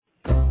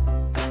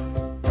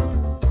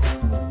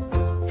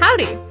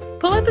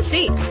a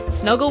seat,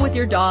 snuggle with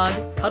your dog,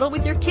 cuddle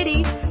with your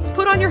kitty,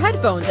 put on your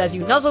headphones as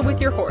you nuzzle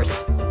with your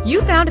horse. You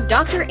found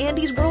Dr.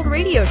 Andy's World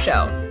Radio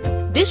Show.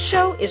 This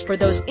show is for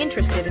those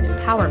interested in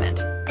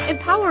empowerment,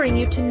 empowering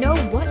you to know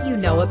what you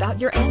know about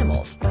your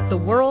animals, the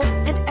world,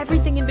 and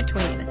everything in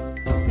between.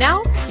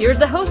 Now, here's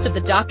the host of the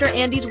Dr.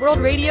 Andy's World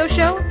Radio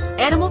Show,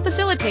 animal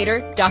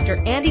facilitator, Dr.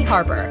 Andy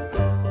Harper.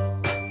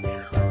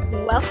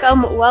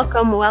 Welcome,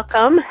 welcome,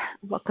 welcome.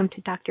 Welcome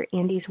to Dr.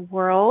 Andy's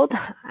World.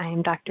 I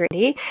am Dr.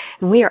 Andy,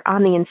 and we are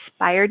on the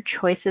Inspired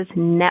Choices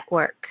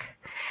Network.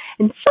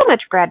 And so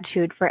much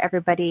gratitude for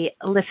everybody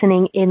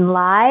listening in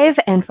live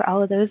and for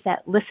all of those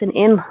that listen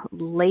in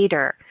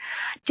later.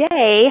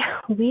 Today,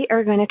 we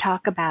are going to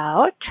talk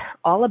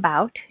all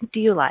about, do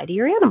you lie to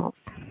your animals?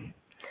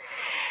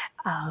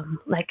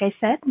 Like I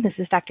said, this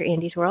is Dr.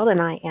 Andy's World,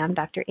 and I am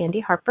Dr.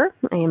 Andy Harper.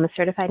 I am a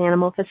certified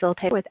animal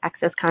facilitator with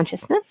Access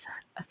Consciousness,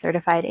 a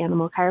certified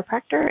animal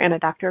chiropractor, and a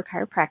doctor of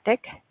chiropractic.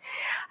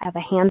 I have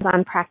a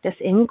hands-on practice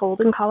in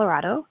Golden,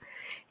 Colorado,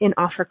 and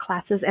offer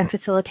classes and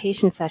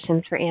facilitation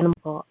sessions for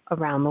animals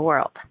around the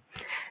world.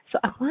 So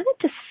I wanted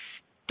to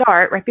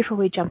start right before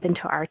we jump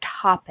into our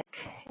topic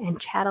and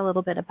chat a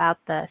little bit about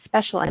the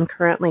special I'm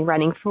currently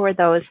running for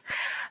those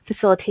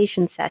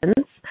facilitation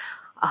sessions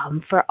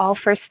for all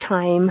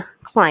first-time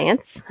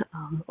clients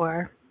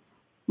or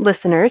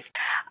listeners.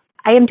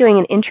 I am doing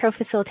an intro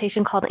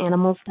facilitation called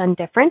Animals Done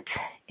Different.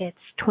 It's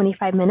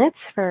 25 minutes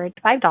for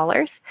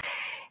 $5,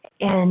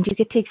 and you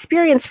get to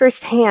experience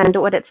firsthand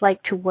what it's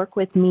like to work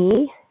with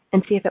me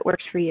and see if it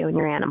works for you and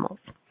your animals.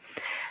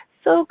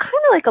 So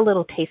kind of like a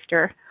little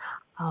taster.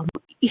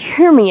 You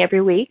hear me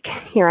every week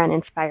here on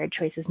Inspired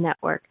Choices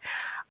Network.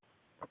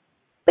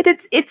 But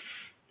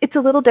it's a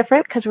little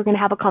different because we're going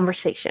to have a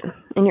conversation,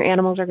 and your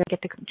animals are going to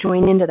get to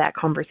join into that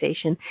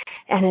conversation.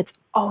 And it's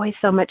always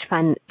so much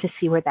fun to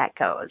see where that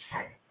goes.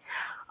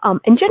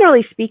 And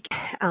generally speaking,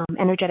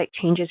 energetic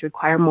changes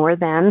require more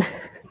than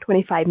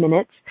 25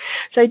 minutes.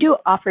 So I do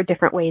offer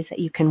different ways that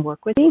you can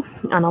work with me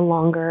on a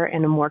longer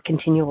and a more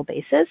continual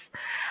basis.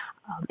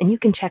 And you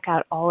can check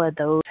out all of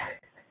those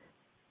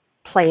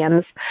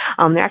plans.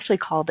 They're actually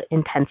called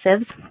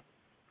intensives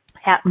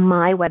at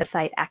my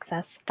website,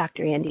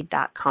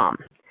 accessdrandy.com.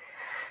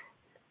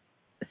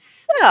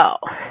 So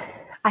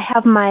I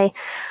have my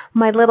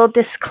little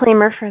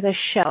disclaimer for the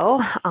show.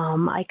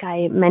 Like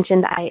I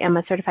mentioned, I am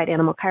a certified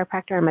animal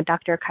chiropractor. I'm a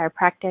doctor of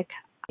chiropractic.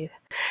 I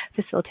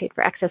facilitate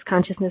for Access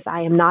Consciousness.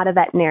 I am not a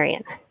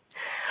veterinarian.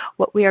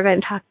 What we are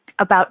going to talk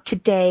about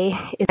today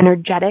is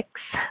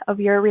energetics of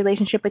your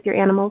relationship with your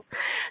animals.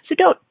 So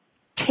don't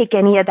take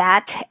any of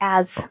that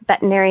as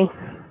veterinary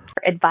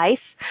advice.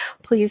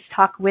 Please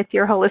talk with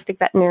your holistic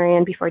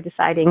veterinarian before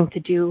deciding to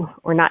do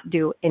or not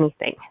do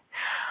anything.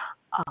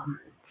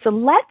 So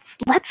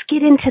let's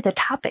get into the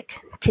topic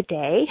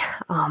today,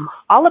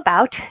 all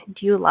about,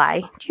 do you lie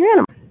to your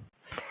animals?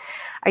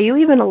 Are you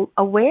even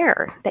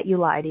aware that you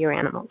lie to your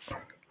animals?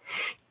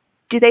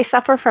 Do they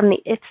suffer from the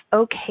it's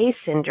okay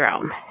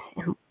syndrome?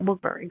 And we'll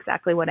cover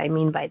exactly what I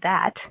mean by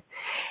that.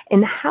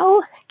 And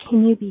how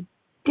can you be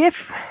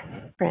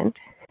different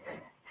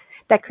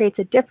that creates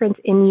a difference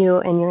in you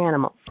and your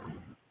animals?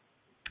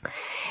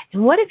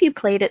 And what if you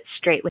played it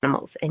straight with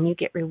animals and you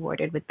get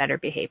rewarded with better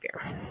behavior?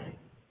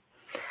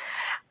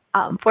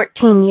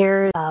 14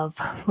 years of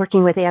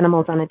working with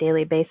animals on a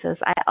daily basis,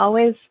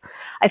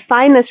 I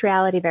find this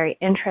reality very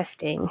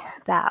interesting,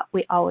 that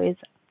we always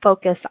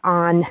focus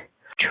on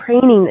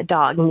training the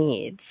dog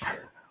needs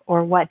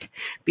or what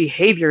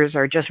behaviors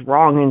are just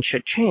wrong and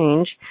should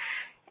change,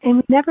 and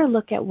we never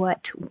look at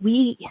what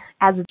we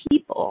as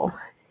people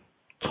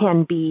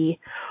can be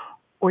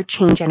or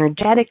change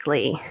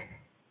energetically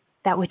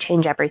that would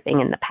change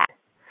everything in the past.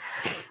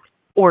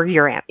 Or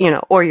your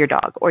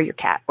dog, or your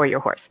cat, or your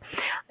horse,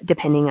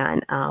 depending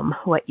on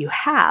what you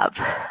have.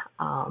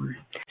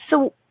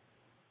 So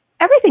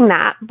everything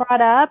that brought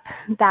up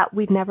that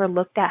we've never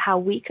looked at how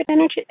we could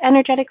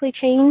energetically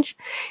change,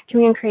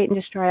 can we create and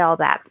destroy all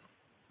that?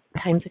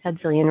 Times a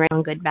godzillion, right?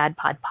 On good, bad,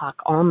 pod, poc,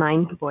 all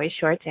 9, boys,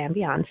 shorts, and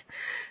beyond.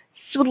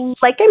 So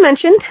like I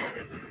mentioned,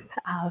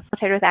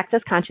 facilitator with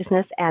Access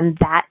Consciousness, and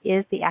that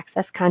is the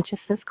Access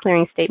Consciousness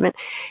Clearing Statement.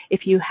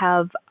 If you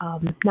have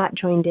not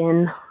joined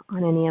in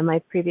on any of my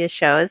previous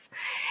shows,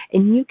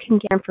 and you can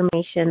get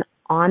information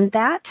on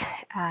that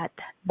at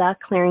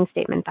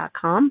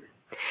theclearingstatement.com,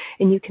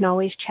 and you can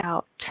always check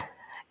out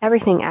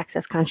everything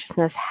Access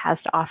Consciousness has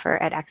to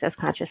offer at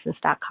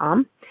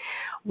accessconsciousness.com.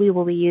 We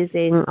will be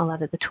using a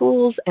lot of the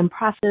tools and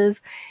processes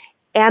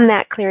and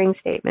that clearing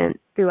statement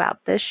throughout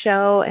this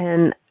show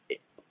and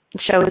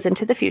shows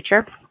into the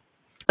future.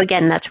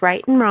 Again, that's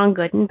right and wrong,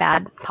 good and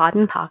bad, pod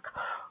and poc,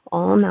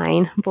 all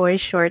 9,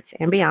 boys, shorts,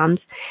 and beyonds.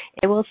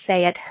 It will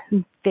say it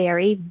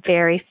very,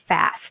 very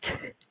fast.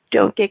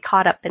 Don't get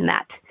caught up in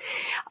that.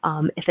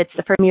 If it's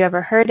the first time you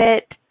ever heard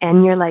it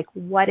and you're like,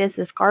 what is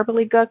this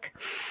garbly-gook?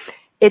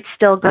 It's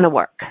still going to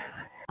work.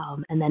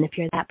 And then if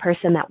you're that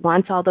person that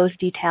wants all those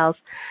details,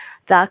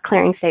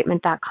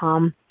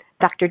 theclearingstatement.com,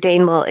 Dr.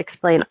 Dane will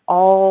explain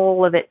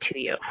all of it to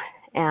you.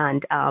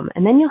 And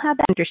then you'll have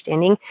that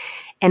understanding.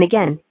 And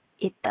again,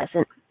 it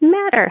doesn't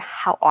matter.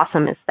 How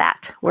awesome is that?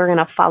 We're going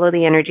to follow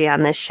the energy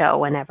on this show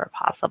whenever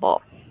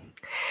possible.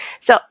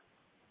 So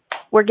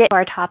we're getting to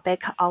our topic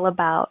all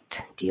about,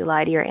 do you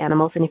lie to your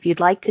animals? And if you'd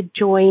like to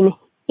join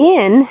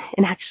in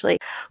and actually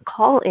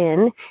call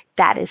in,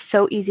 that is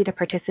so easy to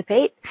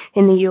participate.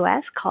 In the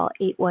U.S., call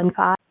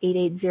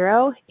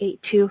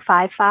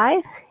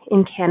 815-880-8255.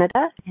 In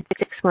Canada, it's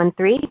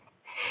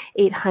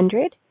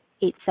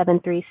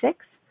 613-800-8736.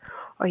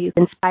 Or you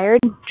can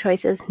Inspired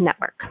Choices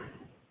Network.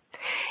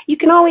 You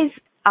can always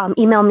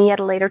email me at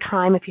a later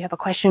time if you have a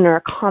question or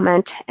a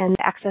comment, and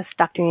access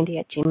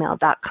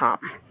drandy@gmail.com.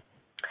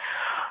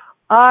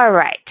 All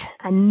right,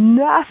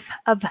 enough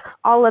of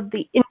all of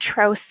the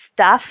intro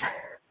stuff.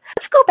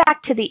 Let's go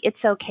back to the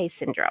it's okay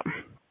syndrome.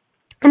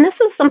 And this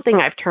is something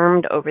I've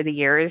termed over the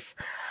years.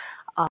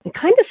 It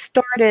kind of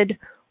started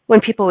when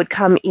people would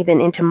come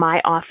even into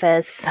my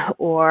office,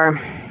 or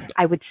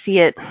I would see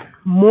it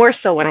more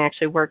so when I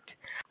actually worked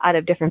out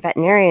of different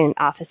veterinarian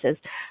offices.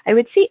 I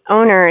would see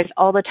owners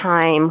all the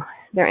time,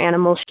 their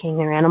animal shaking,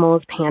 their animal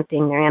is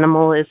panting, their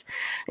animal is,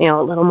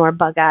 a little more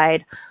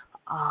bug-eyed,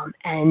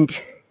 and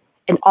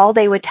all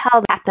they would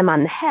pat them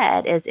on the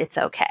head is, it's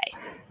okay.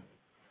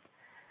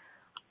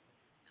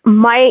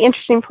 My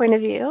interesting point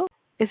of view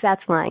is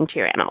that's lying to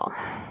your animal.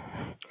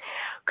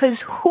 Because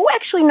who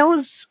actually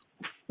knows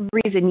the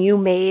reason you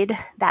made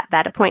that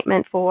vet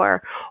appointment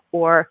for,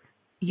 or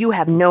you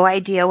have no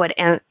idea what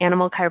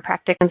animal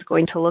chiropractic is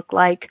going to look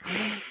like,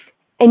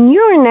 and you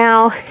are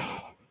now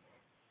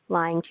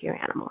lying to your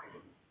animal.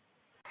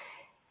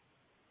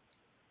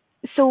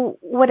 So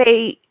what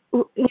I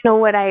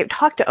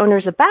talk to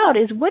owners about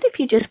is, what if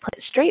you just put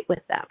it straight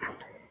with them?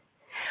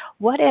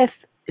 What if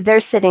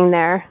they're sitting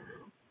there,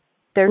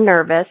 they're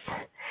nervous,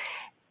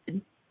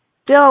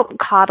 don't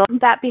coddle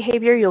that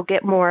behavior, you'll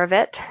get more of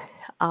it.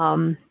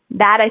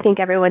 That I think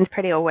everyone's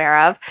pretty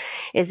aware of,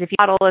 is if you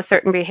coddle a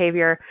certain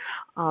behavior,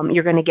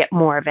 you're going to get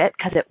more of it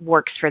because it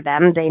works for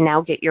them. They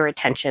now get your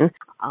attention.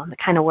 It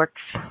kind of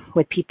works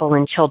with people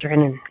and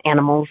children and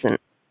animals and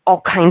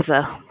all kinds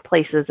of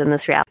places in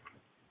this reality.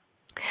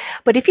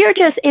 But if you're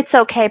just, it's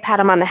okay, pat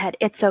them on the head,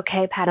 it's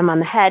okay, pat them on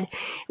the head,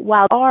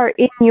 while they are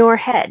in your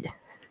head,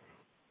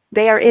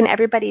 they are in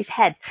everybody's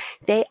head,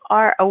 they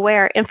are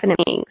aware, infinite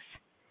beings,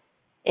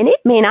 and it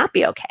may not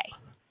be okay.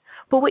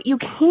 But what you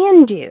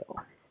can do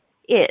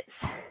is,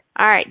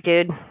 all right,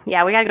 dude,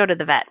 yeah, we got to go to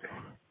the vet.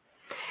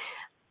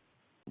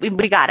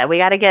 We got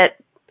to get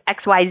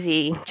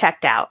XYZ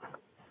checked out.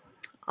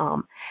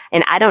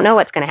 And I don't know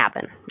what's going to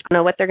happen. I don't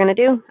know what they're going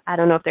to do. I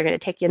don't know if they're going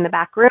to take you in the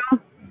back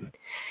room.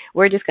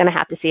 We're just going to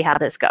have to see how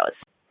this goes.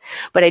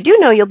 But I do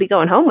know you'll be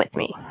going home with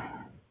me.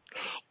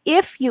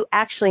 If you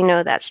actually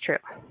know that's true,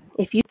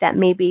 if you that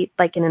maybe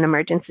like in an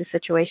emergency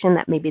situation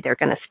that maybe they're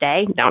going to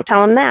stay, don't tell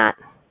them that.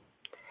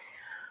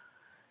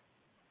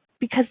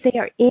 Because they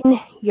are in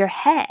your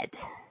head.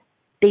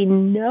 They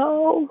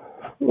know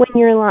when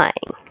you're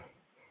lying.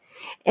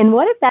 And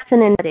what if that's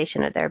an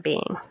invitation of their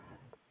being?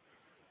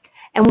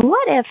 And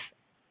what if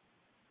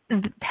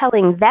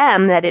telling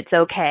them that it's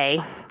okay,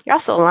 you're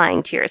also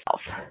lying to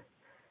yourself?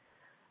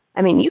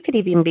 I mean, you could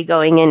even be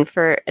going in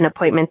for an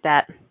appointment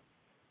that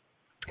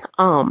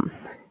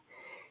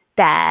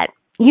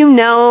you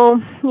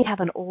have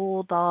an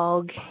old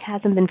dog,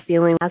 hasn't been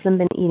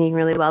eating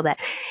really well, that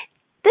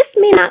this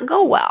may not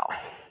go well.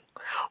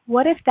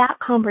 What if that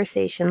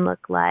conversation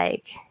looked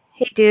like,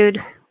 hey, dude,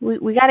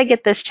 we got to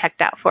get this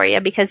checked out for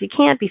you because you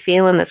can't be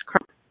feeling this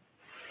crap.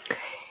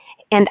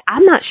 And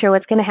I'm not sure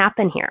what's going to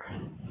happen here.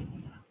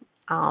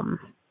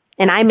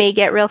 And I may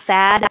get real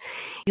sad.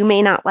 You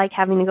may not like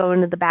having to go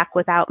into the back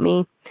without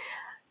me.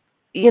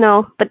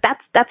 But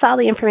that's all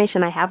the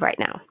information I have right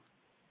now.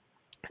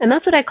 And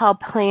that's what I call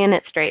playing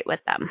it straight with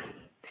them.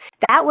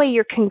 That way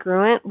you're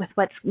congruent with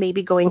what's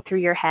maybe going through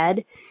your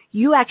head.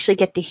 You actually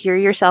get to hear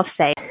yourself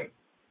say it.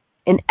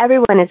 And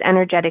everyone is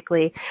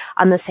energetically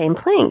on the same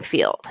playing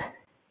field.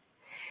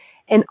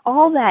 And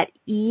all that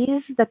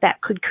ease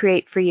that could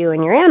create for you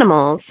and your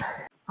animals,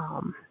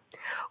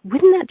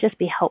 wouldn't that just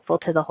be helpful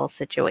to the whole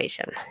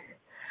situation?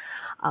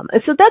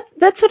 So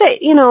that's what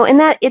and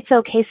that it's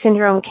okay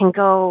syndrome can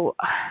go,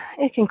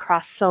 it can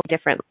cross so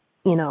different,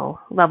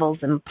 levels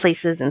and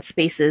places and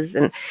spaces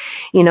and,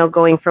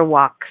 going for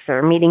walks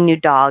or meeting new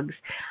dogs.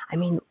 I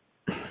mean,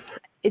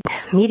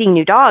 meeting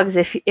new dogs,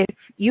 if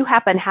you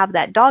happen to have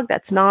that dog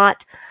that's not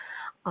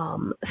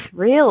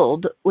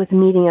thrilled with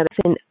meeting others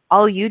and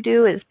all you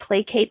do is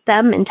placate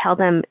them and tell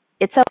them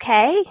it's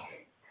okay,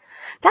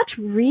 that's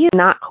really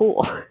not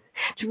cool.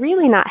 It's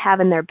really not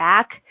having their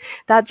back.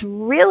 That's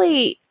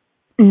really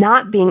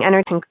not being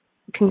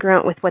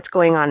congruent with what's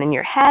going on in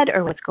your head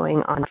or what's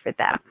going on for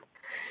them.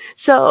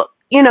 So,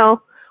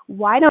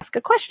 why not ask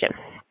a question?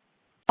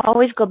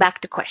 Always go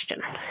back to question.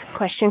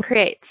 Question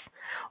creates.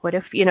 What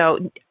if, do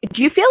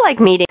you feel like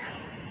meeting,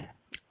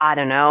 I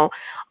don't know,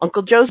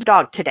 Uncle Joe's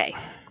dog today?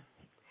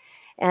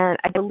 And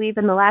I believe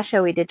in the last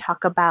show we did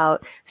talk about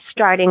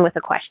starting with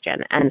a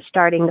question and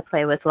starting to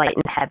play with light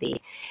and heavy.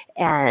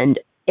 And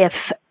if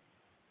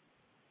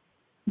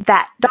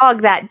that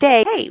dog that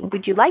day, hey,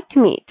 would you like to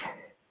meet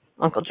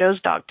Uncle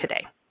Joe's dog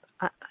today.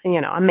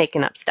 I'm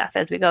making up stuff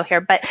as we go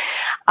here, but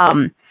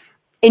and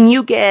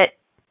you get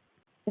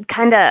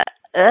kind of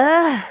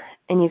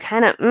and you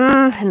kind of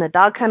and the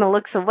dog kind of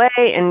looks away,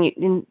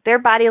 and their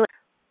body.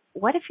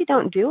 What if you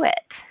don't do it?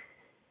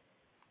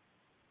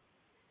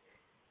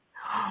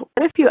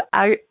 What if you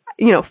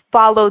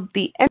followed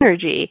the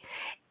energy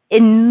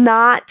and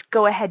not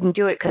go ahead and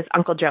do it because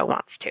Uncle Joe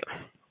wants to?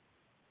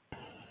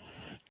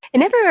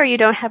 And everywhere you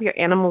don't have your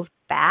animals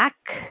back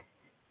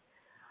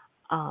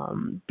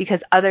because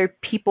other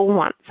people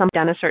want something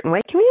done a certain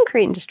way, can we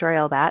create and destroy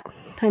all that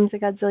times a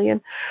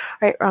godzillion?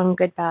 Right, wrong,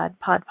 good, bad,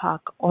 pod, poc,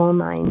 all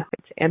nine,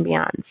 and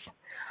beyonds.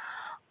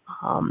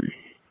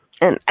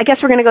 And I guess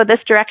we're going to go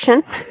this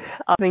direction,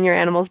 having your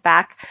animals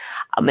back.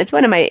 It's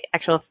one of my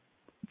actual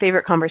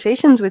favorite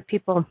conversations with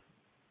people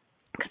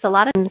because a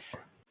lot of times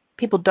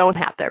people don't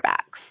have their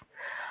backs.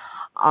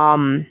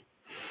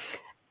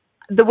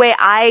 The way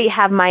I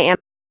have my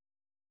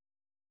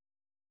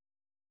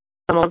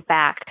animals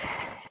back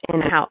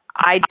and how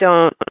I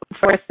don't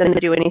force them to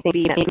do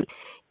anything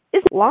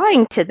isn't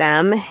lying to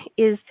them,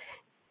 is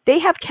they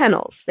have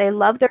kennels. They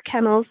love their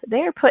kennels.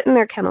 They are put in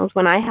their kennels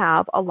when I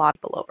have a lot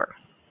of spillover.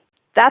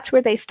 That's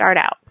where they start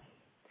out.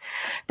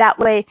 That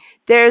way,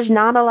 there's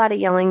not a lot of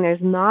yelling.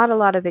 There's not a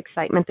lot of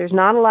excitement. There's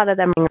not a lot of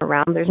them running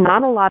around. There's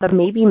not a lot of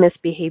maybe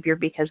misbehavior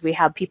because we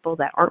have people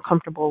that aren't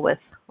comfortable with,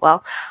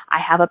 well, I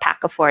have a pack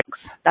of 4 dogs.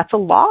 That's a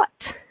lot.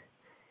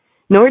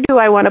 Nor do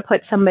I want to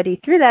put somebody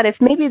through that if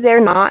maybe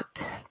they're not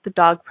the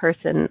dog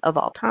person of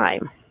all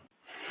time.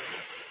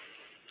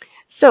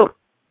 So,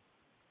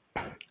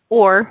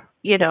 or,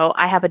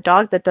 I have a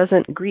dog that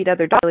doesn't greet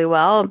other dogs really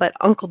well, but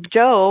Uncle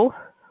Joe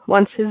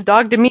wants his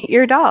dog to meet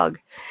your dog.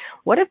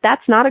 What if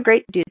that's not a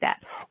great to do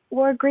that?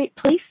 Or a great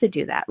place to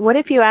do that? What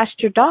if you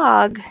asked your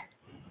dog,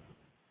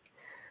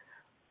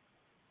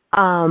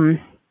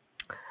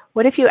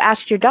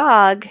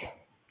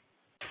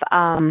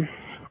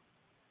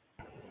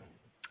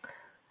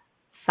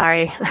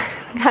 sorry,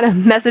 got a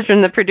message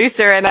from the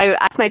producer and I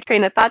asked my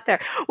train of thought there.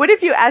 What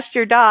if you asked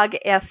your dog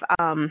if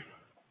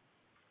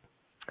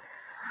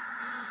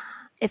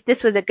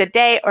this was a good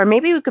day, or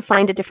maybe we could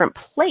find a different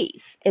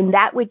place, and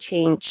that would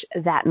change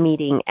that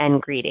meeting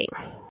and greeting.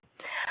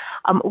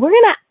 We're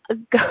going to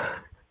go.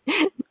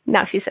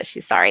 Now she says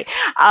she's sorry.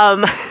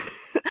 I'm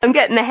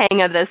getting the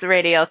hang of this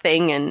radio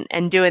thing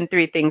and doing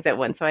 3 things at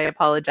once, so I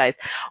apologize.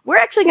 We're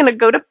actually going to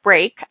go to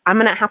break. I'm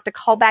going to have to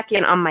call back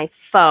in on my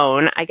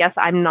phone. I guess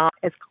I'm not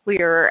as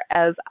clear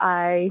as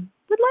I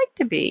would like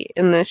to be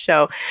in this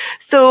show.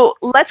 So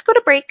let's go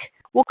to break.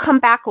 We'll come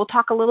back. We'll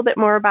talk a little bit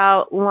more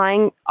about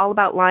lying, all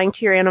about lying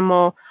to your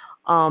animal,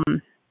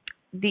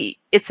 the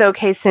It's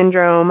Okay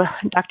syndrome,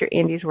 Dr.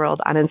 Andy's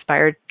World on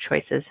Inspired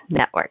Choices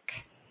Network.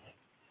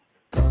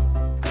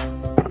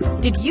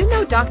 Did you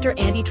know Dr.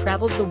 Andy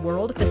travels the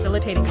world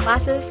facilitating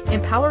classes,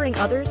 empowering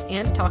others,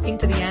 and talking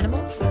to the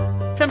animals?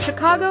 From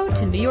Chicago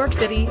to New York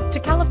City to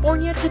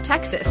California to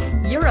Texas,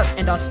 Europe,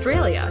 and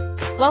Australia,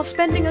 while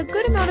spending a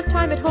good amount of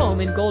time at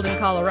home in Golden,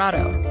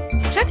 Colorado.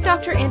 Check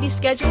Dr. Andy's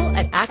schedule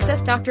at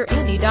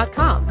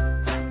accessdrandy.com.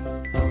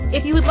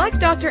 If you would like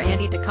Dr.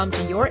 Andy to come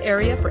to your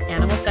area for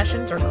animal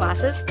sessions or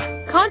classes,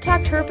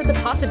 contact her for the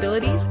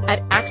possibilities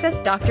at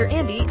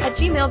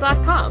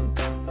accessdrandy@gmail.com.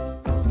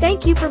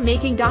 Thank you for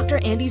making Dr.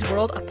 Andy's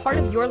World a part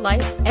of your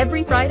life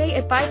every Friday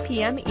at 5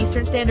 p.m.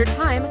 Eastern Standard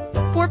Time,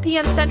 4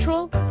 p.m.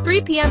 Central,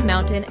 3 p.m.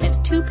 Mountain,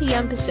 and 2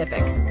 p.m.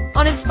 Pacific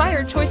on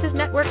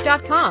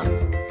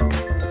InspiredChoicesNetwork.com.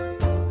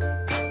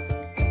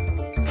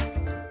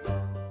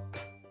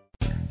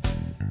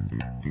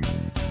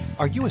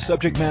 Are you a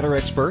subject matter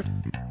expert?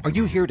 Are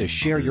you here to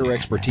share your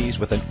expertise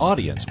with an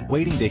audience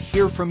waiting to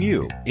hear from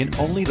you in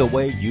only the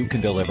way you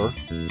can deliver?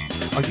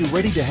 Are you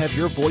ready to have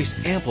your voice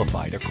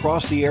amplified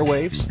across the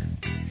airwaves?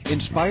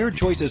 Inspired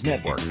Choices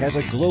Network has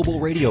a global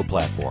radio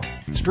platform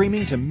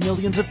streaming to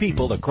millions of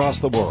people across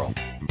the world.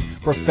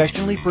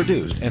 Professionally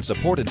produced and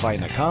supported by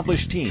an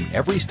accomplished team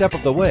every step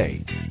of the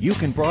way, you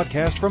can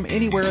broadcast from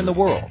anywhere in the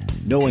world,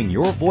 knowing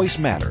your voice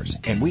matters,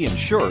 and we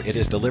ensure it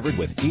is delivered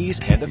with ease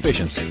and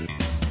efficiency.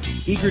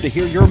 Eager to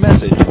hear your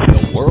message,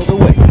 the world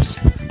awaits.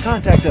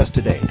 Contact us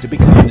today to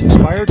become an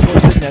Inspired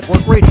Choices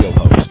Network radio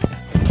host.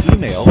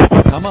 Email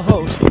become a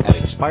host at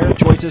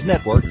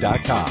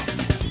inspiredchoicesnetwork.com.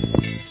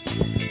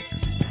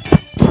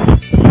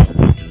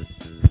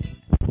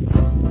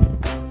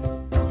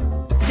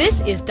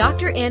 This is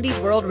Dr. Andy's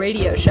World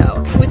Radio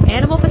Show with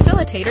animal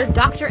facilitator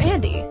Dr.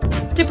 Andy.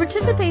 To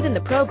participate in the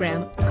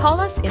program,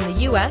 call us in the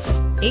U.S.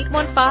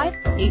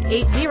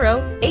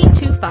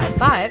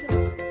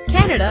 815-880-8255,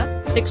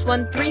 Canada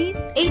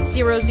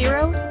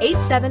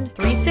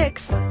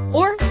 613-800-8736,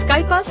 or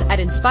Skype us at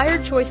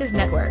Inspired Choices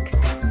Network.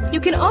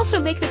 You can also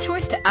make the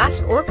choice to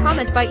ask or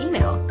comment by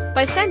email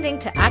by sending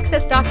to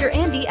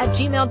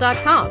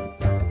accessdrandy@gmail.com.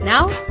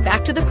 Now,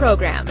 back to the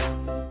program.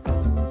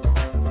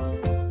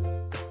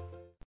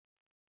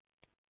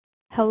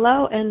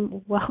 Hello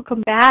and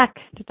welcome back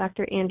to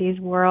Dr. Andy's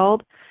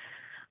World.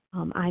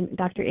 I'm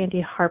Dr.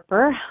 Andy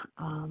Harper.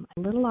 A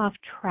little off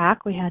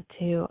track. We had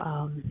to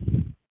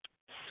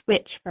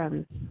switch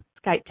from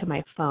Skype to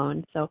my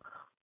phone. So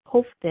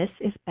hope this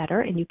is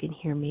better and you can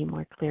hear me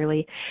more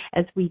clearly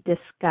as we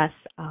discuss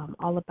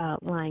all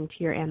about lying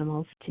to your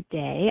animals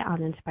today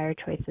on Inspired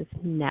Choices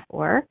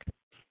Network.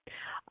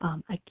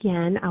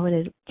 Again, I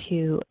wanted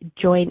to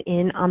join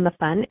in on the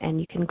fun, and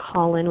you can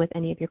call in with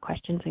any of your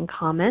questions and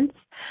comments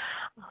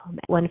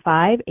at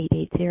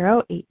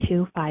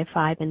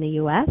 1-5-880-8255 in the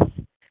U.S.,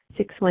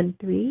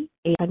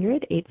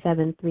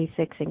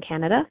 613-800-8736 in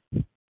Canada,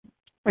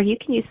 or you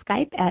can use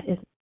Skype at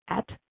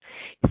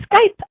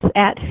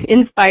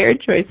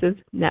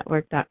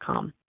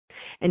inspiredchoicesnetwork.com.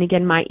 And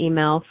again, my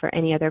email for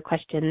any other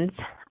questions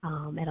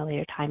at a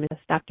later time is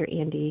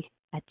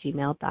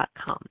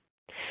drandy@gmail.com.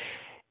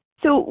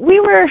 So we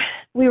were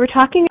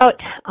talking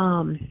about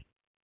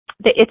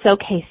the it's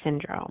okay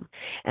syndrome,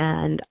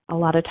 and a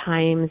lot of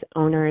times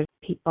owners,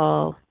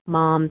 people,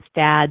 moms,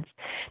 dads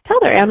tell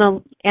their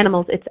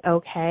animals it's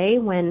okay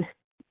when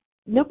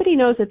nobody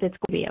knows if it's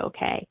going to be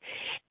okay.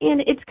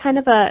 And it's kind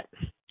of a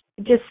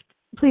just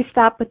please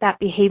stop with that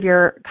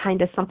behavior,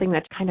 kind of something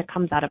that kind of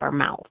comes out of our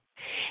mouth.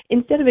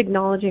 Instead of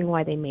acknowledging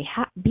why they may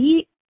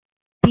be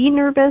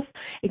nervous,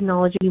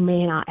 acknowledge you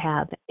may not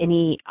have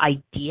any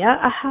idea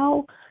of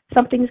how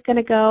something's going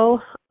to go,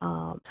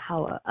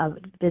 how a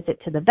visit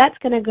to the vet's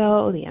going to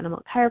go, the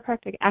animal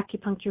chiropractic,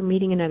 acupuncture,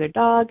 meeting another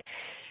dog.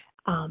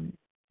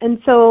 And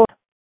so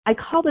I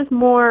call this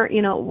more,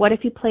 what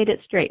if you played it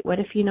straight? What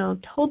if,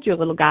 told your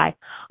little guy,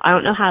 I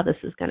don't know how this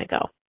is going to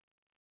go.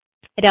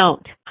 I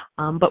don't,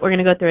 but we're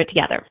going to go through it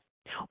together.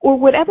 Or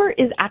whatever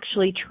is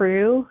actually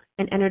true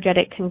and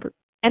energetically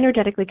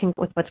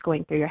with what's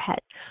going through your head,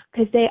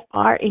 because they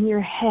are in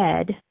your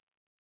head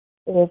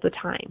all the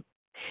time.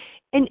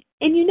 And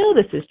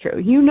this is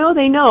true.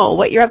 They know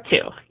what you're up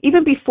to.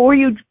 Even before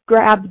you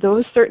grab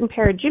those certain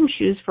pair of gym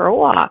shoes for a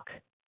walk,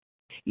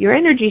 your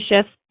energy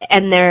shifts,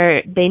 and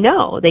they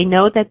know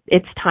that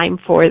it's time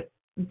for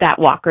that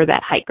walk or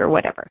that hike or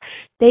whatever.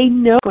 They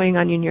know what's going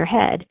on in your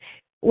head,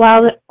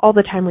 while all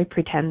the time we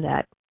pretend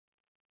that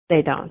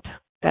they don't,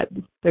 that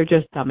they're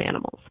just dumb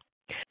animals.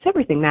 So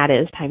everything that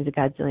is times a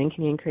godzillion,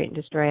 can you create and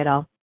destroy it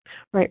all?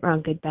 Right,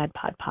 wrong, good, bad,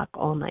 pod, poc,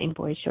 all nine,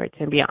 boys, shorts,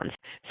 and beyond.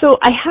 So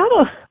I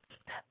have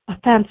a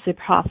fancy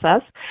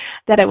process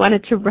that I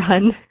wanted to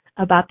run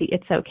about the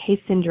it's okay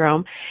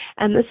syndrome,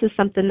 and this is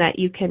something that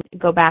you can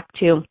go back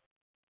to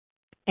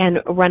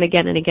and run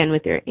again and again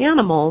with your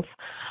animals.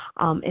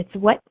 It's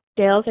what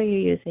scales are you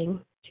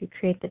using to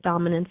create the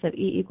dominance of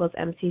E =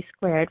 MC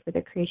squared for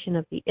the creation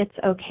of the it's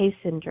okay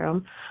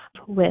syndrome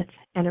with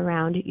and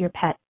around your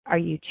pet are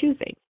you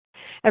choosing?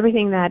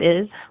 Everything that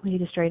is when you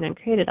destroy and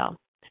uncreate it all.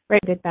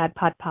 Right, good, bad,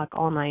 pod, poc,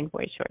 all nine,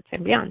 boys, shorts,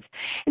 and beyond.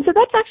 And so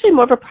that's actually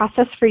more of a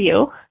process for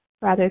you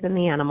rather than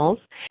the animals.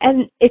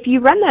 And if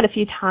you run that a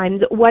few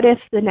times, what if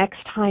the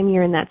next time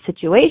you're in that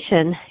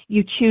situation,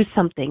 you choose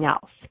something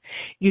else?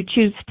 You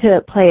choose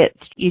to play it,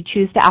 you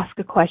choose to ask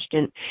a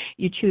question,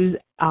 you choose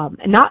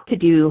not to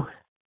do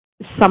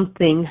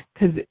something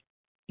because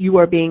you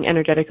are being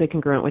energetically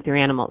congruent with your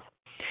animals.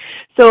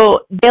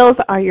 So those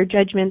are your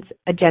judgments,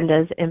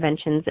 agendas,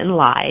 inventions, and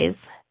lies.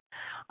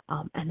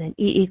 And then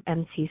E =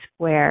 MC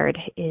squared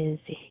is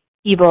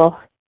evil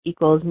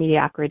equals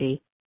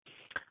mediocrity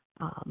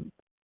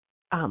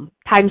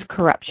times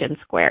corruption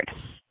squared.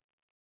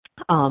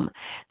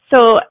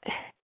 So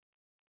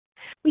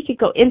we could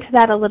go into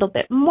that a little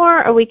bit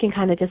more, or we can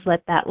kind of just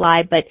let that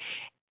lie.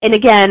 And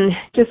again,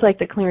 just like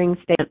the clearing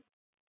statement,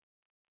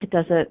 it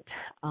doesn't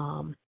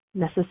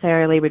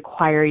necessarily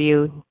require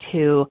you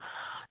to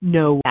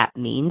know what that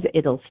means.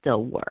 It'll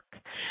still work.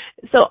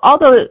 So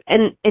although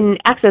in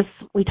Access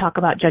we talk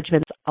about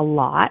judgments a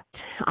lot,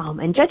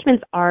 and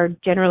judgments are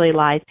generally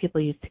lies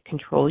people use to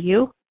control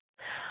you.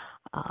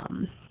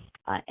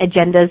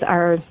 Agendas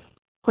are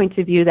points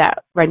of view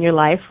that run your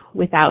life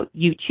without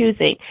you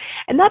choosing.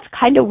 And that's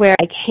kind of where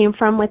I came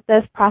from with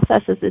this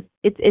process.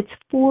 It's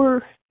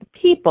for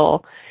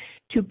people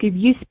to give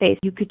you space.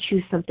 You could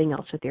choose something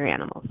else with your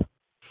animals.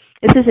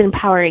 This is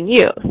empowering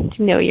you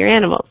to know your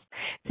animals.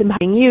 It's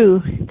empowering you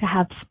to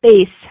have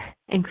space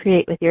and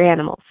create with your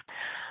animals.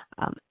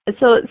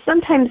 So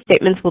sometimes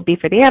statements will be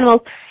for the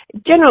animals,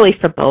 generally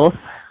for both,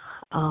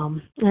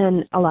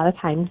 and a lot of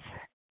times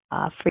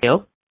for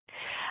you.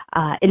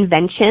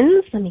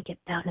 Inventions, let me get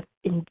down to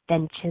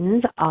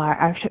inventions,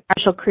 are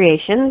artificial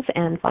creations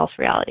and false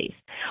realities,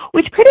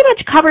 which pretty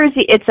much covers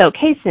the it's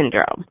okay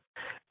syndrome.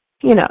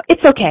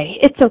 It's okay,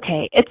 it's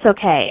okay, it's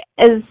okay.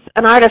 As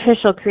an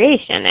artificial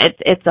creation,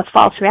 it's a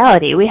false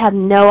reality. We have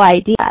no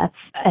idea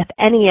if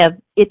any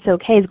of it's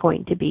okay is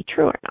going to be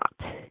true or not.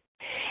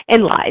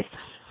 And lies,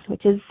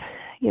 which is,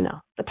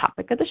 the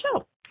topic of the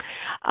show.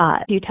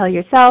 You tell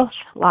yourself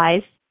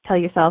lies, tell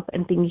yourself,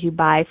 and things you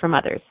buy from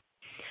others.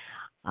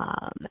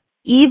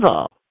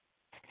 Evil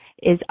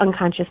is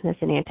unconsciousness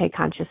and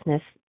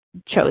anti-consciousness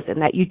chosen,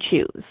 that you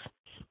choose.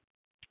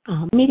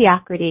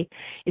 Mediocrity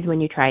is when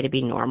you try to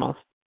be normal.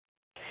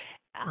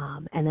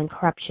 And then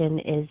corruption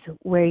is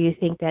where you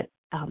think that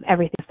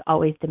everything must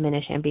always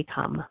diminish and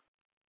become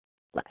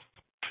less.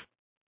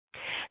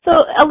 So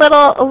a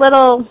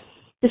little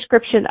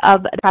description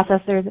of the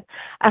process. There's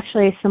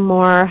actually some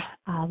more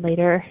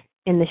later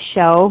in the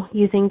show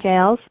using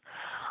jails.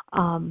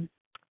 I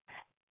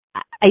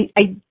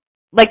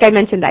like I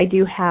mentioned, I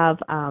do have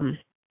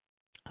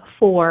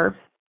four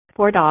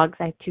dogs.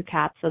 I have 2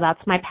 cats, so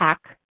that's my pack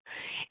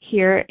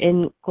here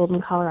in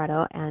Golden,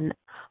 Colorado. And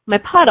my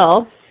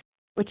puddle,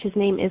 which his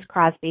name is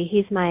Crosby,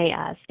 he's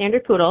my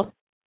standard poodle.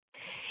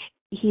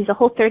 He's a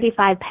whole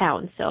 35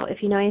 pounds. So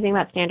if you know anything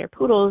about standard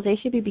poodles, they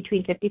should be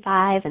between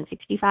 55 and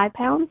 65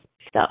 pounds.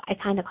 So I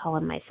kind of call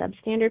him my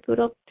substandard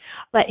poodle.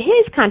 But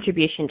his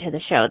contribution to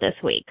the show this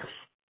week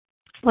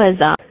was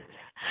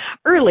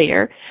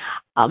earlier.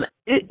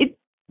 It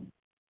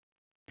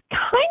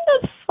kind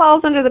of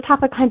falls under the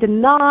topic, kind of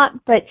not,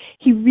 but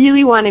he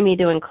really wanted me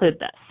to include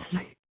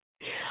this.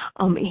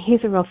 He's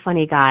a real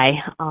funny guy.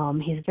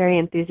 He's very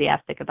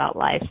enthusiastic about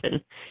life,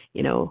 and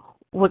you know,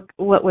 what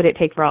would it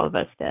take for all of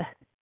us to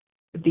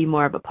be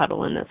more of a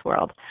puddle in this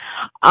world?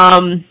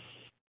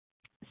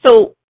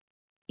 So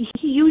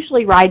he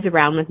usually rides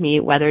around with me,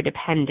 weather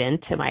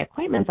dependent, to my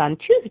appointments on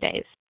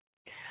Tuesdays.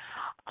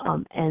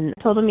 And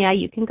I told him, yeah,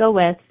 you can go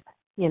with,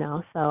 you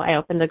know. So I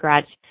opened the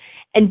garage,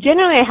 and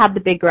generally I have the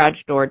big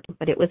garage door,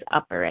 but it was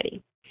up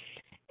already.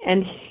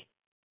 And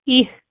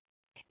he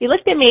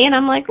looked at me, and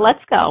I'm like,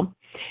 let's go,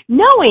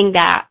 knowing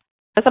that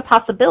there's a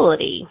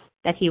possibility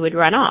that he would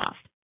run off.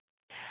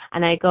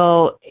 And I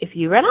go, if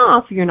you run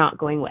off, you're not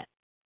going with.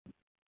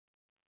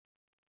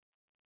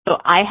 So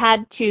I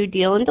had to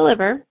deal and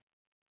deliver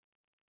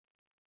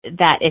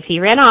that if he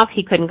ran off,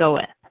 he couldn't go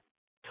with,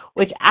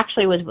 which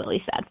actually was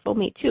really sad for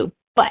me too.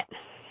 But,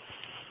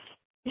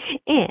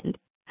 and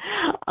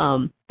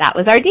that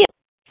was our deal.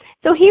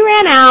 So he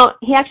ran out.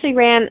 He actually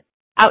ran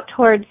out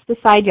towards the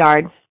side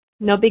yard.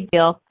 No big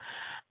deal.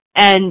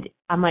 And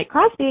I'm like,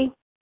 Crosby,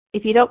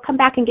 if you don't come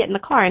back and get in the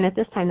car, and at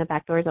this time the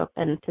back door is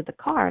open to the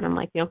car, and I'm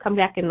like, you don't come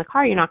back in the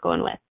car, you're not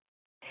going with.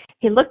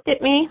 He looked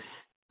at me,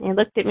 and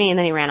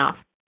then he ran off.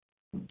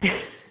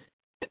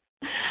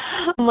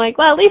 I'm like,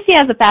 well, at least he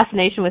has a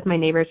fascination with my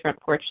neighbor's front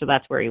porch, so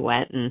that's where he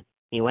went, and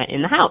he went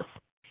in the house.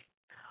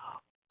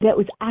 That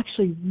was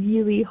actually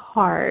really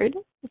hard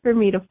for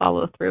me to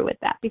follow through with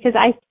that, because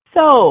I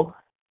so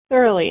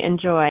thoroughly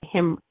enjoy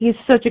him. He's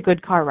such a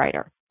good car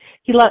rider.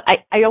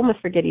 I almost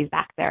forget he's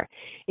back there,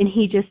 and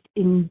he just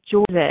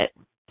enjoys it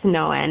to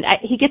no end.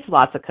 He gets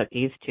lots of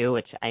cookies too,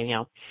 which I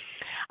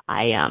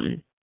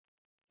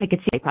could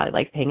see he probably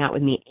likes to hang out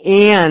with me.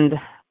 And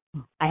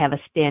I have a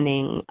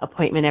standing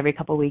appointment every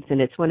couple of weeks, and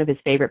it's one of his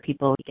favorite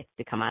people. He gets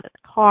to come out of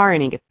the car,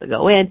 and he gets to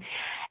go in,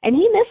 and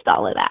he missed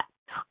all of that.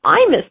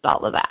 I missed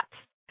all of that.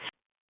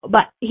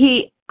 But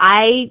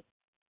I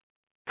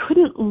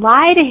couldn't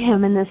lie to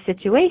him in this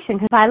situation,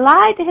 because if I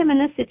lied to him in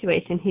this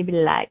situation, he'd be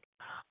like,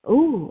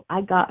 "Ooh,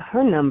 I got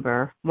her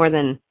number," more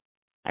than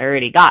I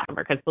already got her,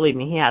 because believe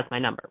me, he has my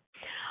number.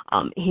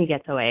 He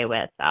gets away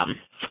with,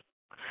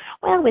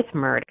 with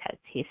murder, because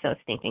he's so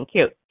stinking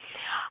cute.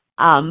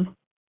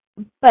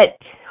 But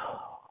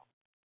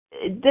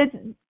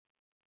the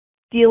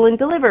deal and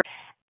deliver,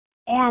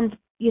 and,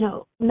 you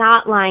know,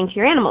 not lying to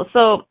your animals.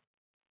 So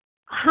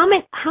how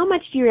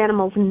much do your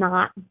animals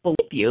not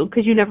believe you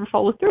because you never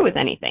follow through with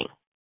anything?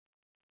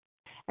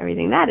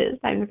 Everything that is,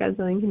 times a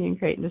gazillion, can you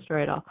create and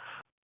destroy it all?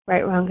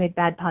 Right, wrong, good,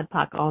 bad, pod,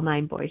 poc, all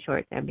 9, boys,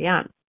 shorts, and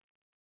beyond.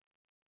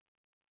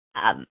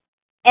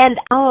 And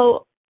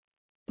how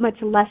much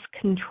less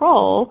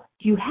control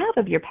do you have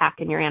of your pack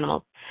and your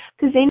animals?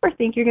 Because they never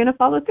think you're going to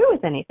follow through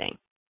with anything.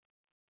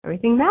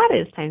 Everything that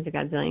is, times a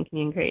gazillion, can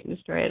you create and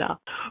destroy it all?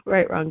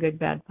 Right, wrong, good,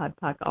 bad, pod,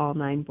 poc, all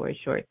 9, boys,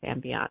 shorts,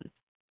 and beyond.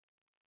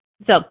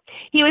 So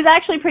he was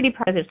actually pretty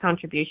proud of his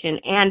contribution,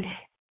 and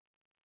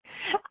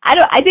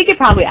I think it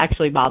probably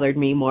actually bothered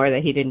me more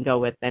that he didn't go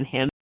with than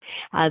him,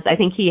 as I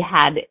think he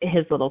had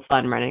his little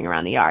fun running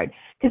around the yard.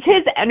 Because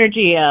his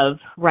energy of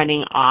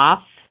running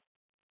off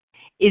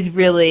is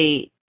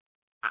really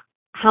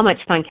how much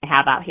fun can I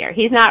have out here.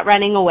 He's not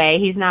running away.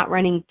 He's not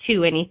running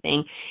to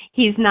anything.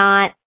 He's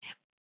not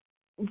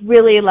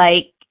really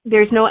like,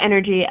 there's no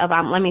energy of,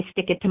 let me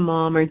stick it to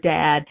mom or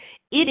dad.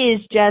 It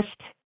is just,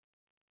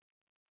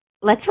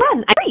 let's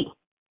run.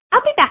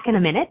 I'll be back in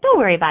a minute. Don't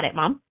worry about it,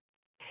 Mom.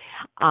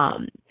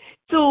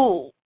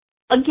 So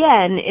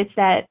again, it's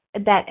that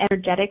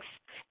energetics,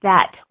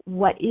 that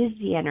what is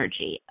the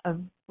energy of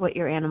what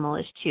your animal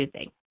is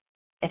choosing.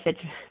 If it's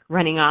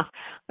running off,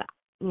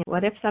 you know,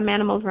 what if some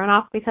animals run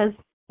off because,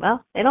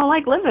 well, they don't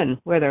like living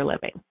where they're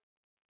living?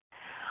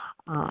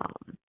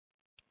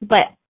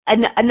 But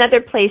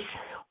another place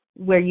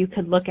where you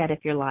could look at if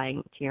you're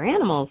lying to your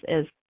animals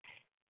is,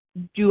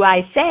 do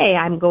I say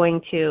I'm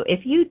going to,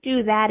 if you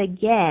do that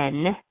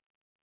again,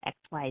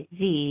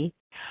 XYZ,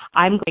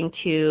 I'm going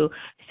to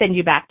send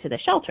you back to the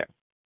shelter?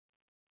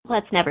 Well,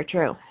 that's never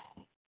true.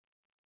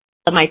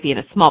 It might be in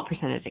a small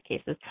percentage of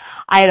cases.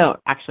 I don't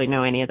actually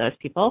know any of those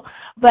people,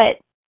 but,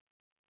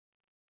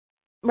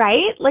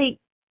 right? Like,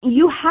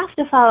 you have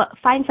to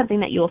find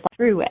something that you will follow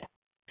through with.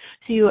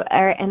 So you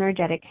are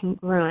energetic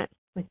congruent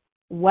with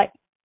what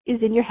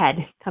is in your head,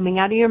 coming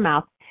out of your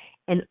mouth,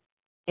 and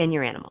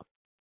your animals.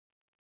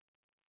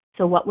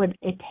 So what would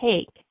it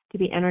take to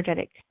be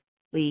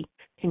energetically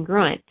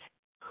congruent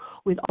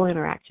with all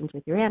interactions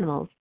with your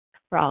animals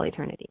for all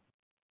eternity?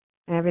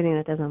 And everything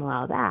that doesn't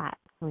allow that,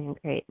 we can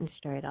create and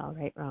destroy it all,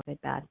 right, wrong,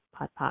 good, bad,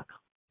 pot, pock,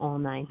 all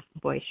nine,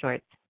 boys,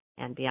 shorts,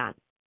 and beyond.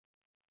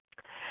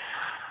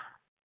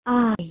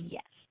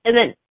 Yes. And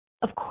then,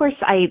 of course,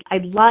 I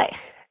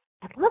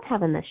love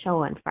having the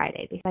show on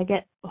Friday because I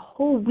get a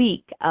whole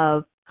week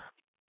of,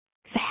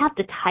 I have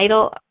the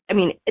title, I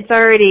mean, it's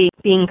already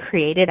being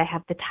created, I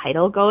have the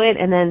title going,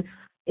 and then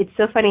it's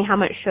so funny how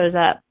much shows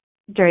up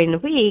during the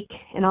week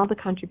and all the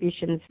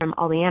contributions from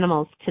all the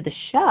animals to the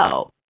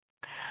show.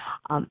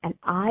 And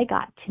I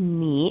got to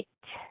meet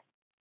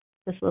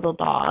this little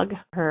dog,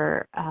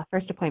 her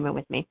first appointment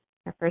with me,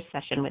 her first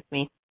session with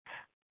me.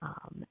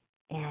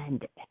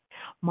 And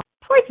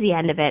towards the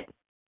end of it,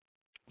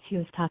 she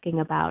was talking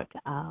about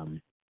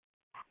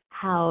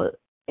how,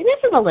 and this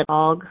is a little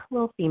dog,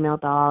 little female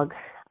dog,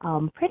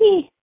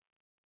 pretty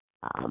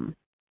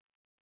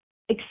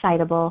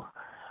excitable,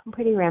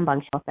 pretty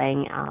rambunctious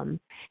thing.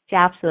 She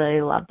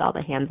absolutely loved all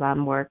the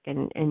hands-on work,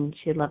 and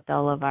she loved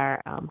all of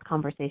our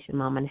conversation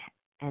Mom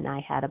and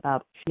I had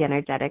about the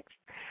energetics.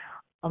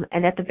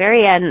 And at the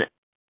very end,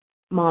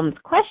 Mom's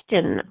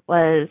question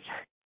was,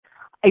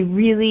 I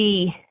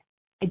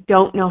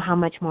don't know how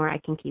much more I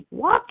can keep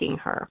walking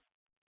her.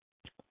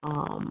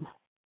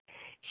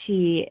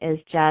 She is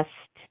just,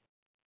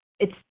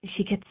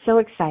 she gets so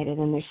excited,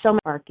 and there's so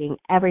much barking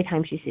every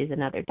time she sees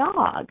another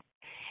dog.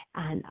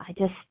 And I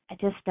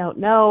just don't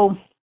know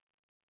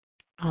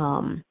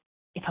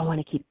if I want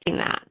to keep doing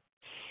that.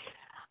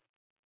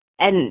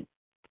 And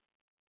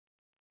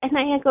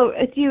I go,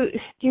 do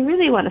you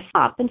really want to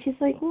stop? And she's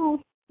like,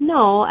 well,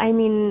 no. I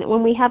mean,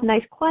 when we have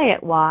nice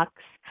quiet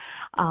walks,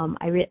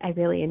 I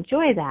really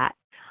enjoy that.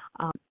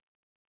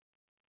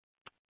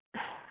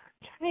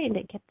 Trying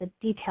to get the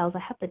details. I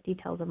have the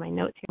details of my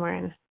notes here,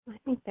 and I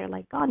think they're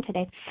like gone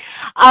today.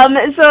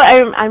 So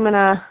I'm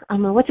gonna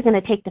what's it gonna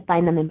take to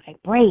find them in my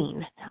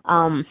brain?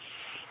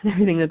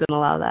 Everything that doesn't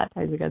allow that.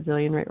 Times a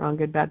gazillion, right, wrong,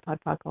 good, bad,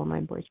 pot, pock, all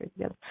nine, boys, shorts,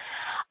 together.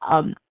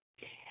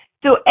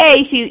 So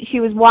she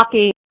was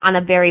walking on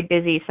a very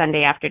busy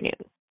Sunday afternoon.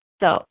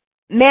 So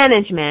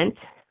management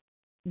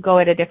go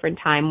at a different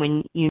time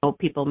when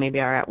people maybe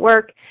are at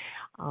work.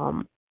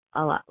 A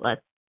lot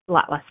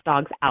less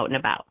dogs out and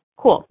about.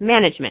 Cool.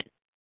 Management.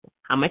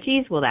 How much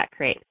ease will that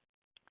create?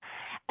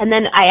 And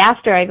then I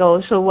asked her, I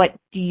go, so what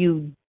do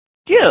you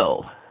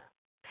do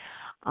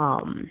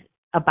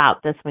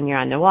about this when you're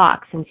on the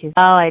walks? And she's,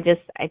 I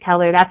tell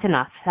her, that's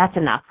enough.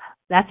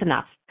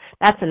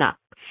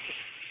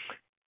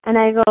 And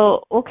I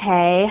go,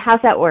 okay,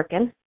 how's that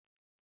working?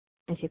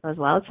 And she goes,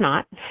 well, it's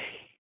not.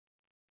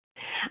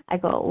 I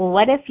go, well,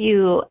 what if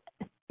you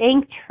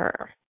thanked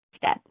her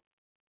instead?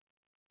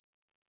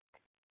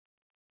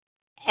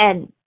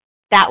 And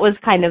that was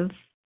kind of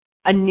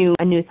a new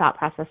thought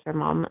process for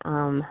Mom,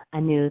 a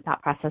new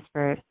thought process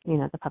for,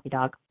 the puppy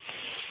dog.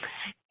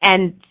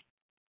 And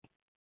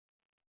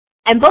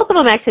both of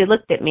them actually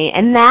looked at me,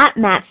 and that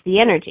matched the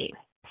energy.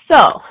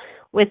 So,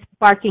 with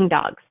barking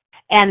dogs,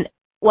 and,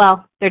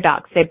 well, they're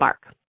dogs, they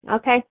bark,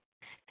 okay?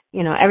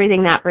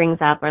 Everything that brings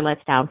up or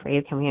lets down for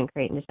you, can we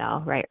create and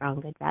dispel, right, wrong,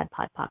 good, bad,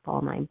 pot, pock,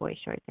 all nine, boys,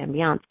 shorts, and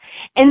beyond.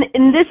 And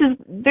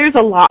there's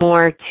a lot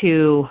more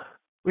to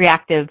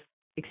reactive,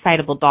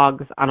 excitable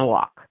dogs on a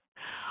walk.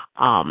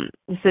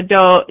 So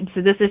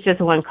this is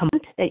just one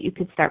component that you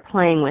could start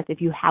playing with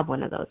if you have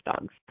one of those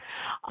dogs.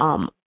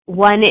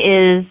 One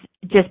is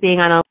just being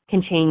on a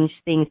can change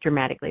things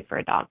dramatically for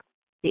a dog.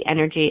 The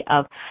energy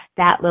of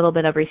that little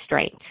bit of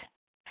restraint.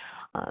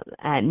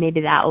 And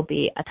maybe that will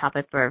be a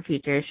topic for a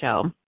future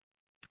show.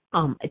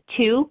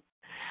 Two,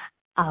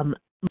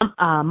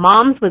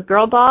 moms with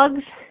girl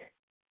dogs,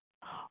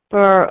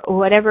 for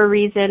whatever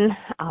reason,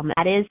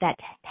 that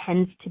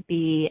tends to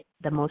be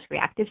the most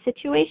reactive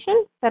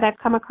situation that I've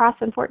come across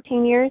in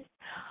 14 years.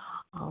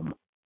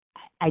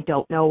 I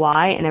don't know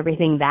why, and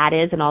everything that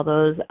is, and all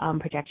those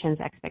projections,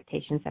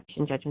 expectations,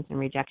 perception, judgments, and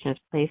rejections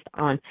placed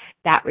on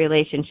that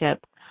relationship,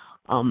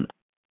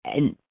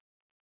 and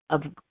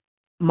of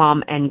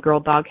mom and girl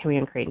dog, can we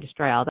uncreate and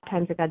destroy all the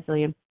times a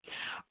godzillion,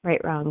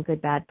 right, wrong,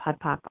 good, bad, pod,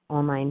 pock,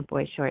 all nine,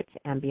 boys, shorts,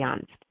 and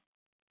beyond.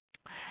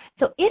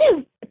 So it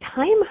is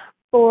time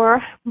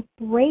for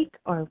break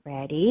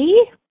already.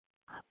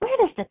 Where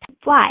does the time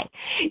fly?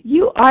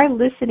 You are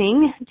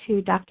listening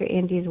to Dr.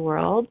 Andy's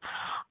World.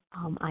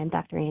 I'm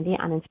Dr. Andy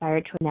on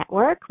Inspired Choice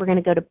Network. We're going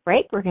to go to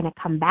break. We're going to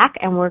come back,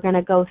 and we're going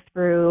to go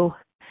through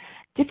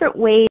different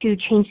ways to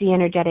change the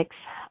energetics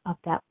of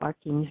that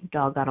barking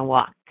dog on a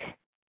walk.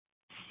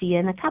 See you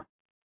in a couple.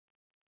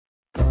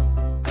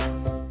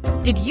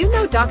 Did you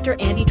know Dr.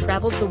 Andy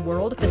travels the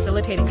world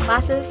facilitating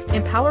classes,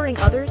 empowering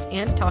others,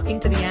 and talking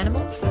to the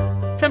animals?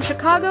 From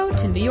Chicago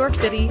to New York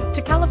City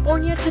to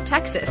California to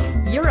Texas,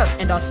 Europe,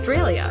 and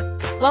Australia,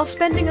 while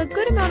spending a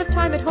good amount of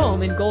time at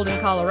home in Golden,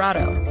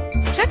 Colorado.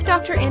 Check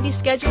Dr. Andy's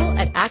schedule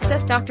at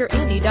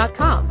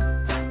accessdrandy.com.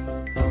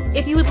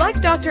 If you would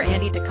like Dr.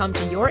 Andy to come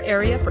to your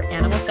area for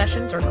animal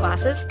sessions or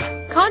classes,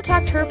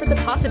 Contact her for the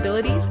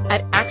possibilities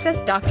at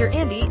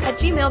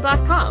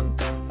accessdrandy@gmail.com.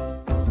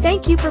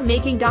 Thank you for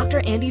making Dr.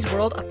 Andy's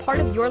World a part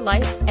of your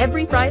life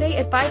every Friday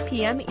at 5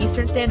 p.m.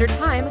 Eastern Standard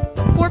Time,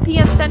 4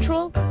 p.m.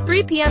 Central,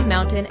 3 p.m.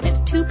 Mountain,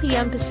 and 2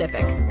 p.m.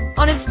 Pacific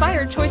on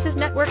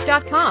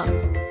InspiredChoicesNetwork.com.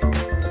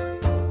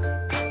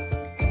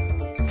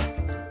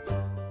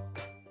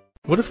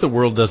 What if the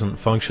world doesn't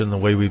function the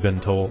way we've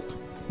been told?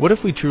 What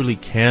if we truly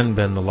can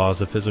bend the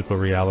laws of physical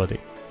reality?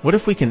 What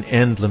if we can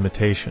end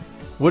limitation?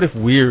 What if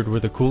weird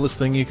were the coolest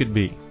thing you could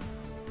be?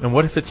 And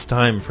what if it's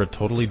time for a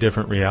totally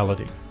different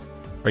reality?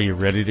 Are you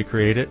ready to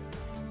create it?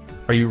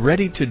 Are you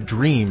ready to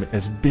dream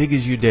as big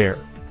as you dare?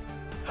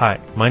 Hi,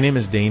 my name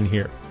is Dane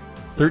here.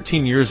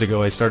 13 years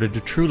ago, I started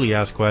to truly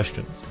ask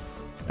questions.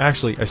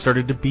 Actually, I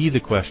started to be the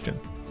question,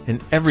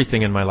 and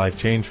everything in my life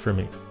changed for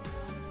me.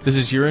 This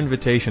is your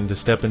invitation to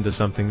step into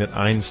something that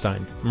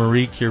Einstein,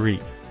 Marie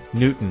Curie,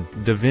 Newton,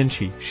 Da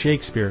Vinci,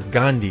 Shakespeare,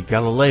 Gandhi,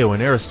 Galileo,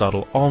 and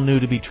Aristotle all knew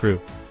to be true.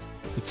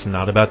 It's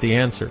not about the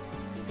answer.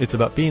 It's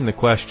about being the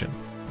question,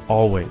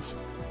 always.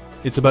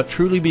 It's about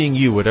truly being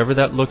you, whatever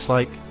that looks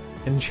like,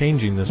 and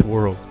changing this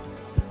world.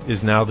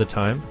 Is now the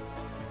time?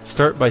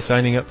 Start by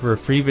signing up for a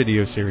free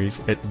video series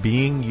at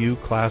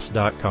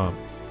beingyouclass.com.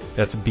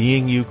 That's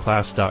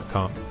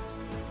beingyouclass.com.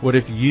 What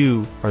if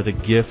you are the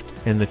gift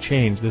and the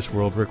change this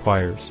world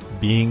requires?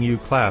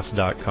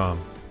 beingyouclass.com.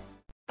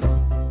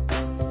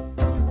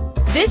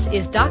 This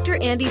is Dr.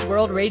 Andy's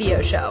World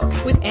Radio Show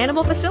with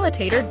animal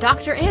facilitator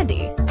Dr.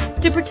 Andy.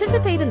 To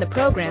participate in the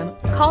program,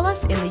 call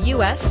us in the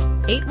U.S.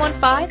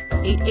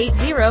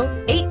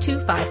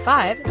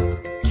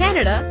 815-880-8255,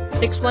 Canada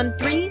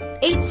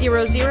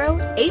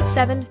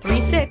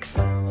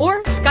 613-800-8736,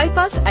 or Skype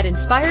us at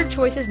Inspired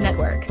Choices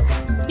Network.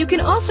 You can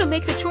also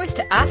make the choice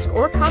to ask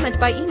or comment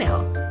by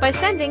email by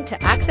sending to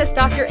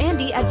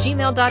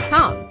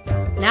accessdrandy@gmail.com.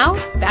 Now,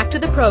 back to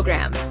the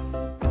program.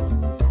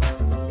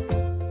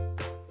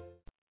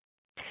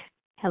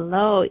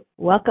 Hello,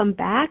 welcome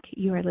back.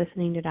 You are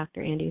listening to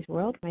Dr. Andy's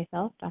World,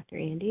 myself, Dr.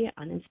 Andy,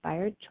 on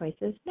Inspired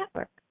Choices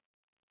Network.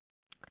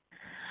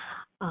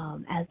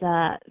 As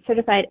a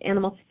certified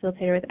animal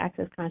facilitator with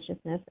Access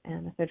Consciousness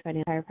and a certified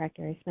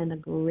chiropractor, I spend a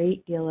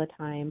great deal of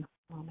time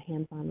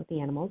hands-on with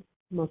the animals,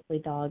 mostly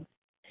dogs,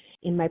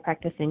 in my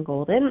practice in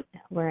Golden,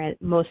 where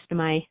most of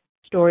my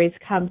stories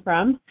come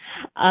from.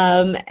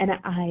 And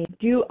I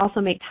do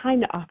also make time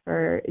to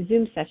offer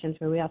Zoom sessions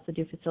where we also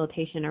do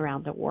facilitation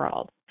around the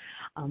world.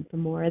 For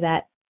more of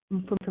that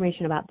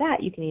information about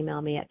that, you can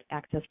email me at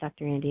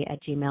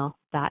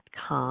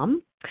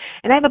accessdrandy@gmail.com.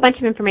 And I have a bunch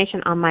of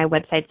information on my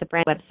website. It's a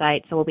brand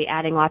website, so we'll be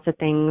adding lots of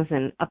things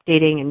and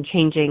updating and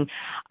changing,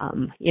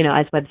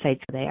 as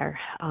websites they are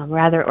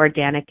rather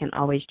organic and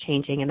always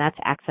changing, and that's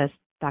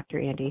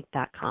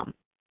accessdrandy.com.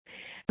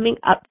 Coming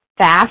up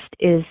fast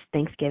is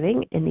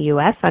Thanksgiving in the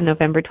U.S. on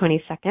November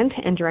 22nd,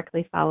 and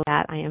directly following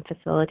that, I am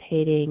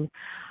facilitating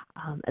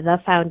the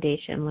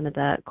foundation, one of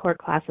the core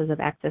classes of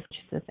Access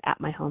Consciousness at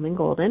my home in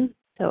Golden.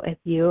 So if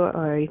you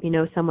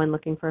know someone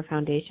looking for a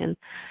foundation,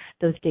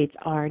 those dates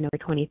are November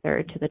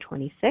 23rd to the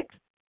 26th.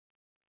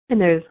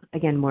 And there's,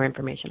 again, more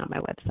information on my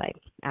website,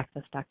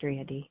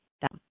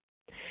 accessdrandy.com.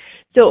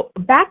 So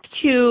back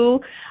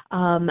to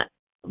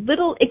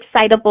little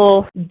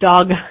excitable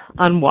dog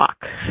on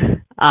walk.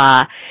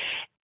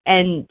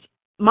 And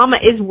Mama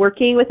is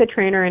working with a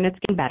trainer, and it's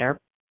getting better.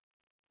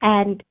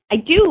 And I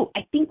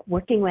think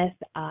working with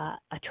a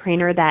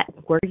trainer that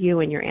works you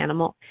and your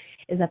animal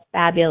is a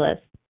fabulous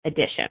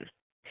addition.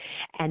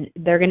 And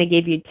they're going to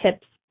give you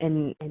tips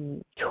and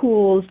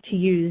tools to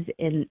use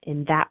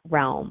in that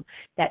realm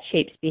that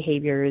shapes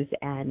behaviors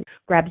and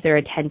grabs their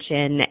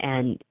attention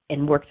and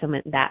works them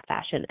in that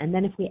fashion. And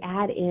then if we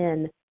add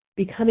in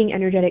becoming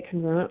energetic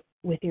congruent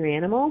with your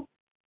animal,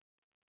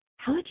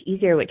 how much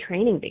easier would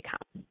training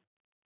become?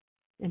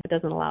 And if it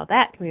doesn't allow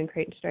that, can we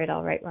create and straight,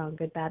 all right, wrong,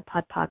 good, bad,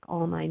 pod, poc,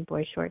 all nine,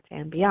 boys, shorts,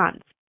 and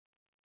beyond?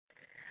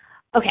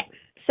 Okay,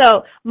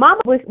 so Mom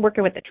was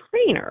working with the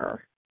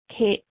trainer.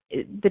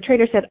 The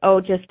trainer said,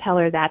 just tell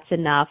her that's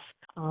enough.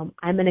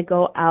 I'm going to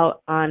go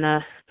out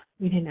on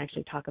we didn't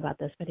actually talk about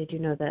this, but I do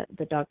know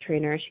the dog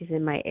trainer. She's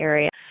in my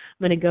area. I'm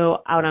going to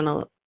go out on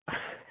a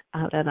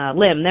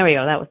limb. There we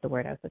go. That was the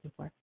word I was looking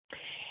for.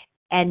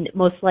 And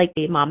most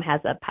likely Mom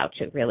has a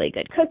pouch of really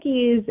good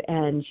cookies,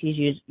 and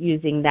she's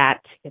using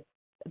that to get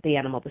the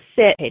animal to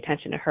sit, pay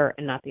attention to her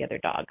and not the other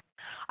dog.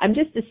 I'm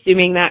just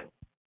assuming that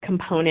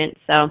component,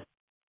 so,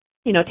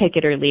 take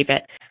it or leave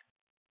it.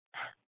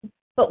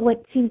 But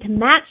what seemed to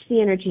match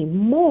the energy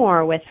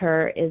more with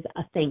her is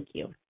a thank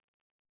you.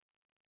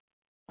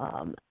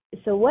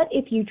 So what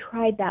if you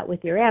tried that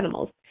with your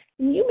animals?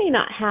 You may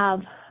not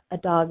have a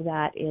dog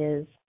that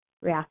is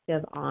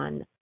reactive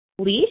on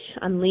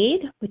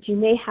lead, but you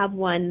may have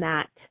one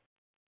that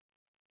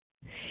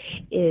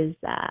is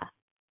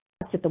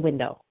at the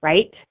window,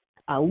 right?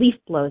 A leaf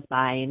blows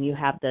by and you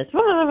have this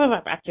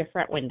at your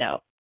front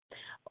window.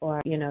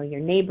 Or, your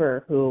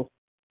neighbor who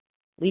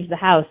leaves the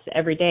house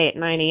every day at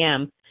 9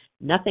 a.m.,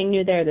 nothing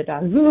new there, the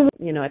dog,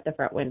 at the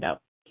front window.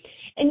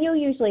 And you'll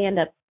usually end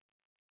up,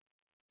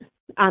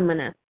 I'm going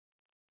to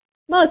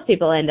most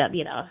people end up,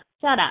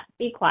 shut up,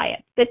 be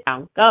quiet, sit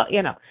down, go,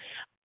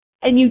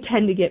 and you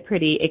tend to get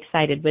pretty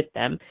excited with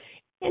them.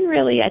 And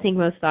really, I think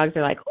most dogs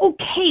are like,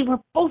 okay, we're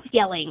both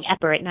yelling at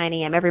 9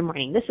 a.m. every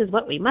morning. This is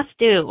what we must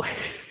do.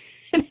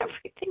 And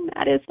everything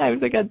that is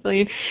times a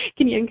gazillion.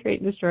 Can you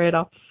create and destroy it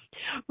all?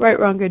 Right,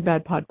 wrong, good,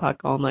 bad, pod, poc,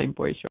 all nine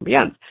boys from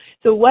beyond.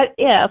 So what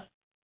if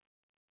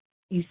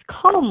you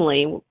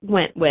calmly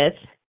went with,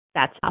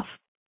 that's tough.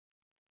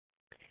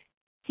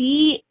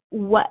 See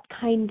what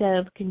kind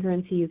of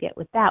congruency you get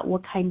with that.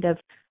 What kind of,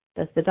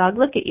 does the dog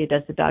look at you?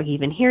 Does the dog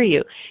even hear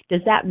you?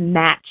 Does that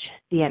match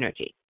the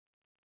energy?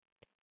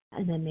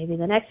 And then maybe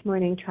the next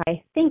morning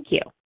try, thank you.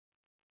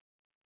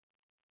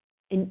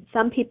 And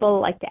some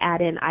people like to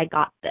add in, I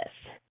got this.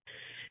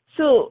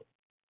 So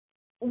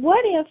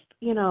what if,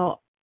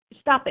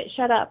 stop it,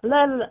 shut up,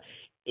 blah, blah,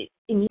 blah.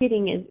 And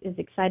getting as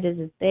excited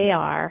as they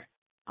are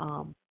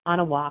on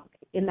a walk,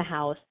 in the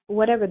house,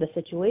 whatever the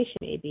situation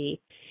may be,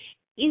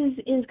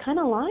 is kind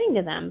of lying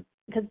to them,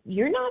 because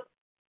you're not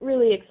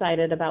really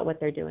excited about what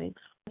they're doing.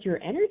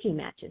 Your energy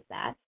matches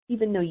that,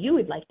 even though you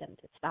would like them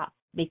to stop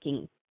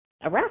making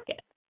a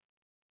racket.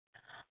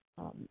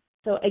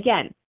 So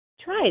again,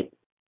 try,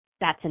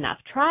 that's enough.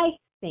 Try,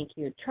 thank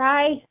you.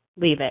 Try,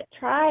 leave it.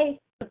 Try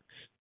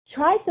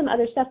some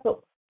other stuff, but,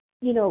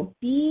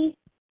 be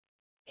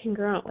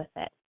congruent with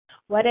it.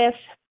 What if,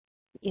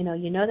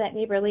 that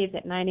neighbor leaves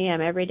at 9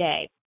 a.m. every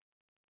day?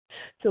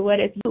 So what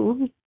if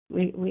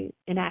we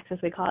in Access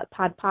we call it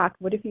pod poc.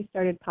 What if you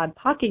started pod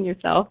pocking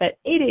yourself at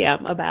 8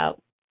 a.m. about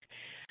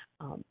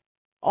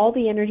all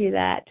the energy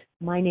that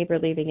my neighbor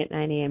leaving at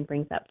 9 a.m.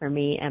 brings up for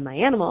me and my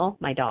animal,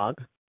 my dog?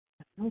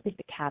 I don't think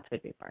the cats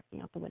would be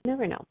barking out the window.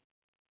 Never know.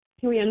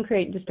 Here we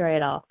uncreate and destroy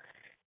it all.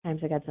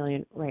 Times a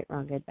gazillion, right,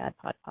 wrong, good, bad,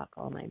 pod, poc,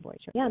 all nine boys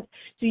from beyond.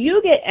 So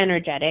you get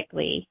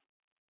energetically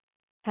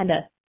kind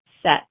of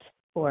set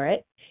for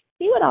it.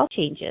 See what all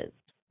changes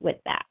with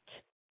that.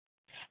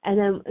 And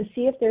then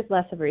see if there's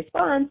less of a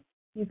response.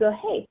 You go,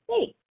 hey,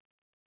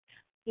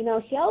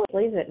 she always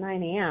leaves at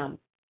 9 a.m.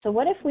 So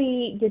what if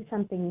we did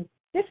something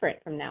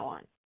different from now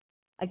on?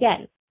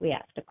 Again, we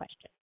asked a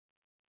question.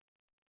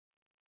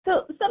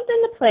 So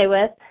something to play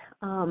with,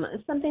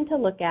 something to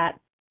look at,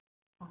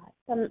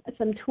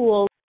 some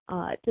tools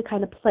to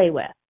kind of play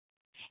with.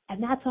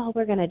 And that's all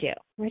we're going to do.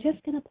 We're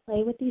just going to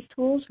play with these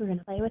tools. We're going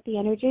to play with the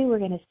energy. We're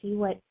going to see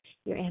what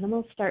your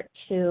animals start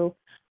to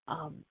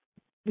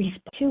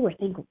respond to, or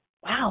think,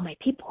 wow, my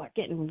people are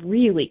getting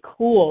really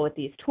cool with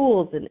these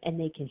tools, and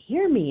they can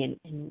hear me,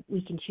 and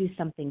we can choose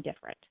something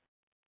different.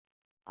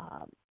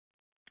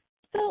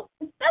 So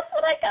that's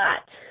what I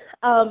got.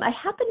 I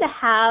happen to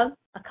have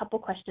a couple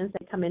questions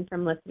that come in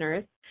from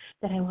listeners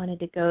that I wanted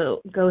to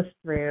go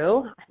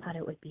through. I thought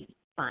it would be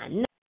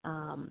fun.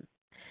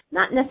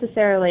 Not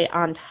necessarily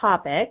on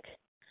topic,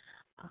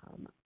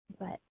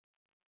 but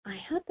I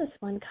had this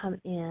one come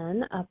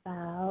in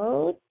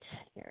about,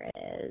 here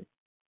it is.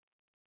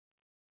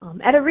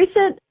 At a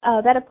recent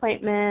vet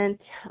appointment,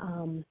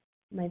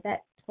 my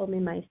vet told me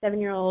my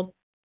 7-year-old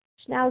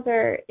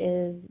Schnauzer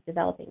is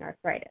developing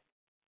arthritis.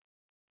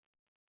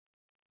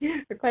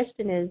 The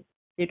question is,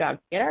 do dogs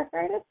get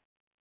arthritis?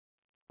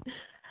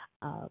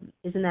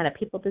 Isn't that a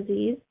people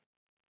disease?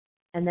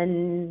 And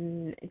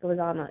then it goes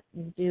on,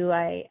 do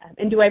I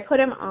put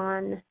him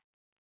on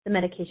the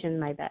medication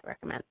my vet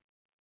recommends?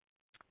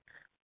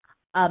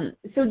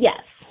 So yes,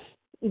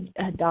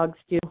 dogs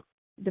do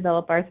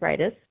develop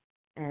arthritis,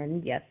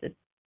 and yes, it's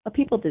a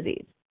people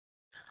disease.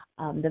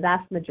 The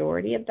vast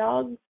majority of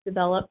dogs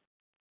develop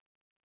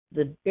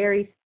the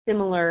very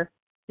similar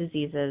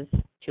diseases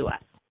to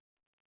us.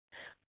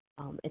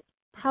 It's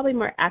probably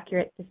more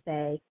accurate to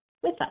say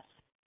with us.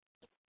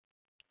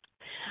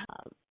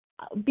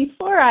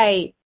 Before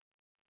I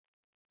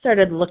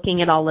started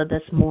looking at all of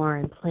this more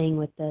and playing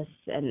with this,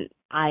 and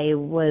I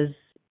was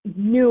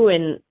new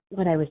in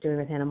what I was doing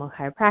with animal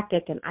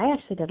chiropractic, and I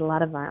actually did a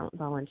lot of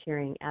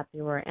volunteering at the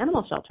Aurora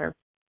Animal Shelter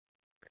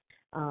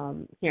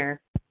here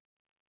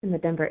in the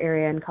Denver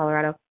area in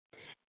Colorado.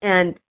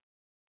 And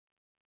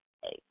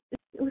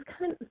it was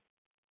kind of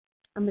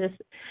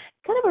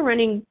a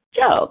running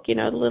joke, the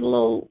little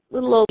old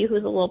lady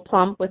who's a little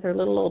plump with her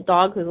little old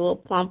dog who's a little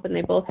plump, and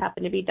they both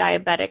happen to be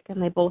diabetic,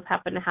 and they both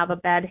happen to have a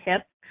bad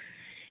hip.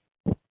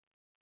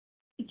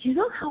 Do you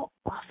know how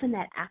often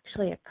that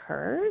actually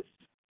occurs?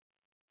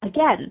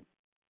 Again,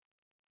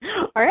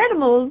 our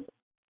animals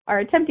are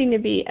attempting to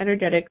be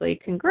energetically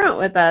congruent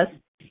with us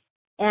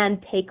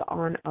and take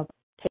on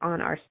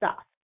our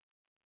stuff.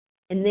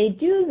 And they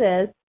do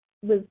this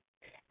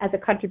as a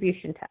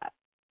contribution to us.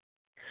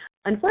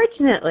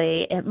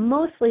 Unfortunately, it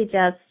mostly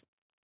just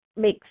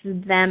makes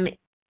them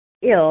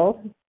ill,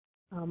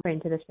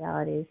 into this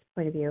reality's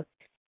point of view,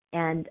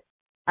 and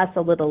us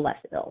a little less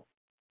ill.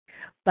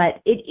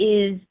 But it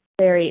is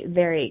very,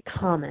 very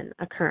common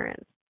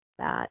occurrence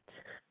that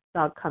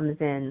dog comes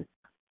in,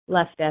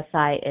 left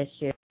SI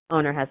issue,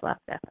 owner has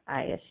left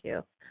SI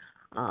issue.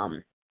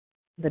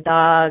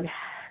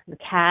 The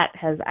cat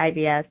has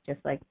IBS just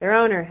like their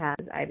owner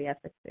has IBS,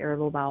 it's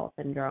irritable bowel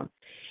syndrome.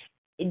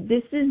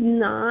 This is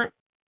not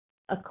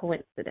a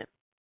coincidence.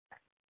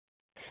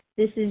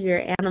 this is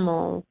your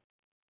animal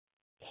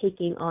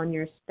taking on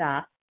your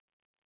stuff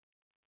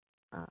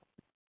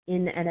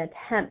in an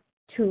attempt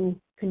to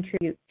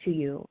contribute to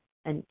you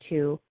and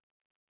to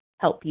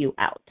help you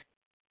out.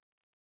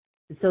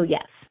 So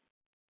yes,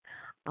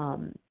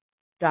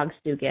 dogs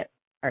do get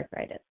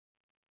arthritis.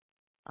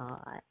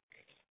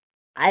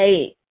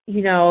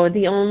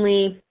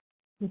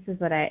 This is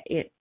what I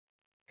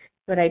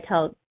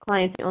tell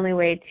clients, the only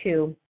way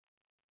to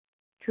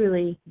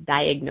truly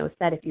diagnose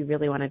that, if you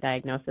really want a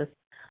diagnosis.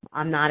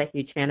 I'm not a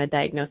huge fan of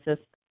diagnosis.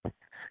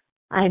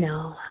 I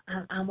know,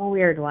 I'm a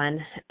weird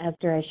one.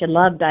 After I should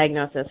love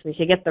diagnosis. We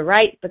should get the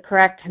right, the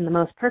correct, and the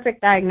most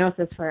perfect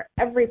diagnosis for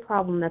every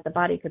problem that the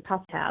body could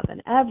possibly have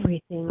and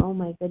everything. Oh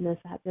my goodness,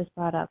 that just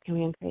brought up, can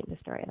we uncreate and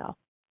destroy it all?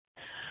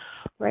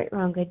 Right,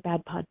 wrong, good,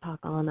 bad, pod, poc,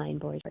 all nine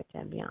boys, right,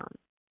 and beyond.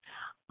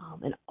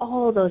 And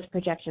all those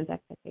projections,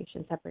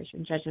 expectations,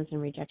 separations, judgments,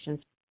 and rejections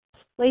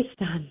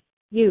placed on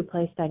you,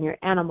 placed on your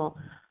animal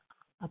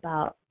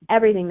about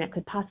everything that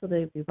could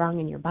possibly be wrong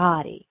in your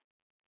body.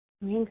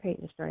 We can create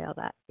and destroy all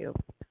that too.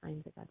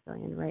 Times a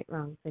godzillion, right,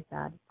 wrong, good,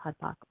 bad, pod,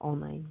 poc, all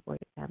nine boys,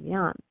 and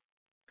beyond.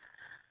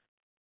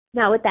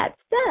 Now, with that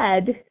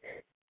said,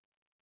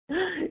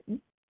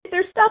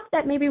 there's stuff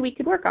that maybe we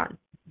could work on.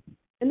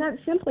 And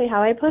that's simply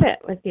how I put it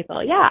with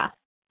people. Yeah,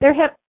 their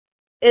hip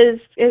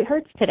it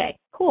hurts today.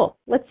 Cool.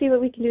 Let's see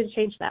what we can do to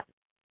change that.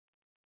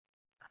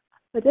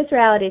 But this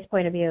reality's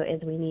point of view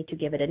is we need to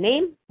give it a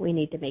name, we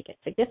need to make it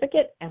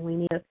significant, and we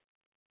need to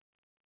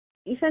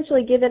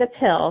essentially give it a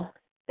pill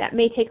that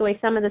may take away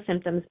some of the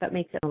symptoms but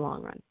makes it in the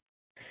long run.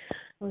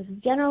 So this is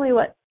generally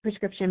what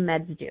prescription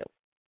meds do.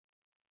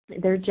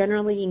 They're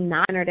generally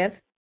not regenerative,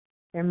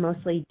 they're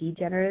mostly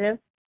degenerative,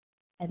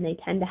 and they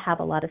tend to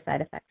have a lot of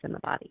side effects in the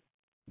body.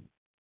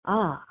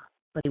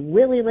 But they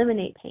will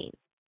eliminate pain.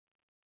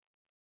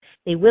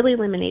 They will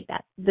eliminate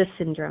this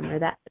syndrome or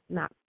that,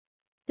 not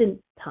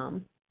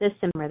symptom, this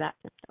symptom or that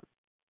symptom.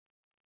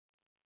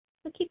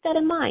 So keep that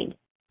in mind.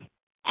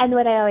 And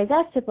what I always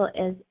ask people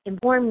is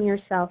inform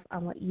yourself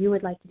on what you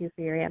would like to do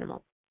for your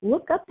animal.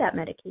 Look up that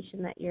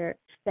medication that your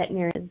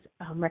veterinarian is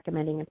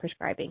recommending and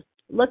prescribing.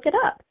 Look it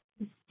up.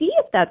 See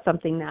if that's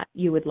something that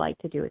you would like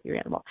to do with your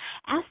animal.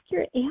 Ask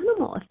your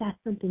animal if that's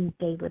something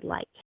they would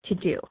like to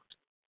do.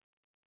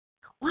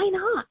 Why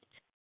not?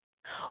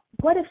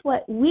 What if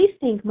what we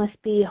think must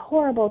be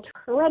horrible,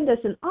 horrendous,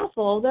 and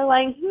awful, they're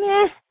like,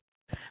 meh,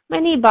 my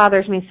knee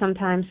bothers me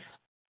sometimes.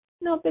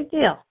 No big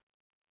deal.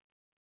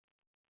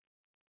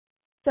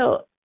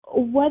 So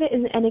what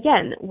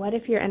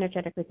if you're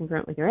energetically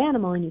congruent with your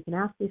animal and you can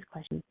ask these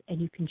questions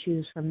and you can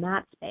choose from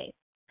that space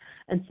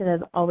instead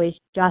of always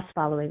just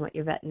following what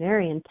your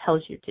veterinarian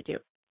tells you to do.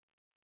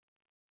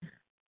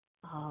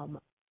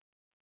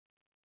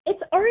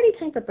 It's already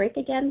time for break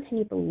again. Can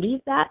you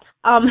believe that?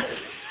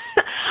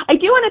 I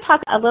do want to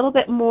talk a little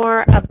bit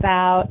more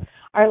about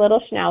our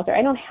little schnauzer.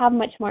 I don't have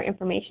much more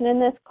information in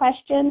this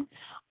question,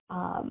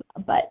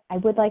 but I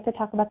would like to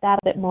talk about that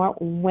a bit more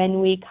when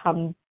we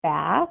come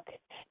back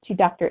to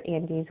Dr.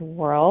 Andy's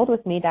World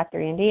with me, Dr.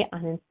 Andy,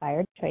 on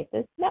Inspired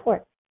Choices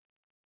Network.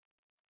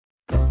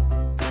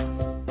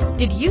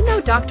 Did you know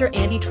Dr.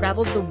 Andy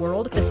travels the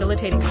world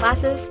facilitating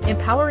classes,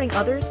 empowering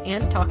others,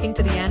 and talking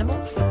to the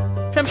animals?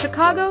 From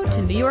Chicago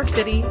to New York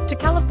City to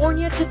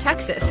California to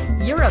Texas,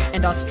 Europe,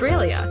 and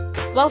Australia,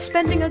 while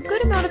spending a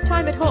good amount of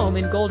time at home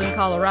in Golden,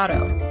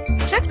 Colorado.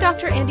 Check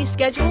Dr. Andy's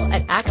schedule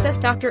at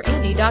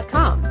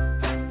accessdrandy.com.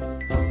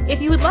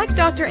 If you would like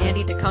Dr.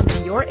 Andy to come to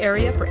your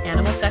area for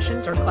animal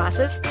sessions or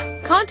classes,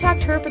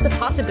 contact her for the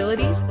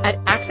possibilities at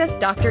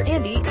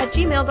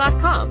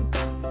accessdrandy@gmail.com.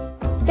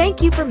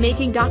 Thank you for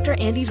making Dr.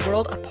 Andy's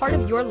World a part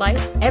of your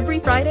life every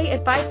Friday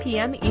at 5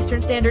 p.m.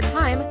 Eastern Standard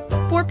Time,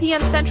 4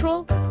 p.m.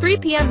 Central, 3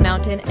 p.m.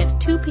 Mountain,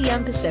 and 2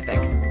 p.m. Pacific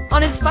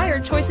on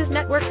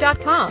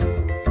InspiredChoicesNetwork.com.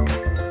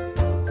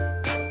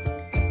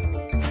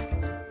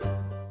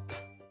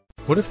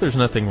 What if there's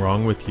nothing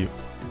wrong with you?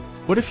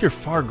 What if you're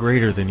far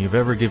greater than you've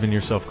ever given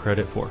yourself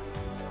credit for?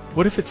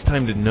 What if it's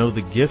time to know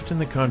the gift and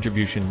the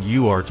contribution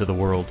you are to the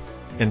world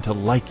and to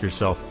like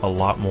yourself a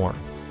lot more?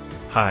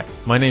 Hi,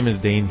 my name is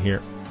Dane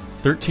here.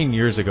 13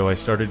 years ago, I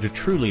started to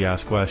truly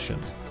ask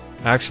questions.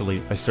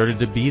 Actually, I started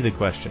to be the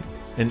question,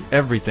 and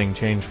everything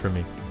changed for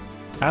me.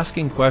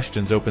 Asking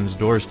questions opens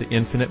doors to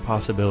infinite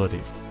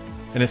possibilities.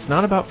 And it's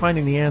not about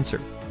finding the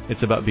answer,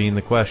 it's about being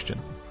the question.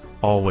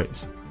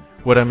 Always.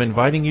 What I'm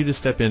inviting you to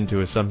step into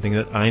is something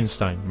that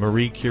Einstein,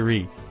 Marie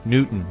Curie,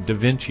 Newton, Da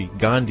Vinci,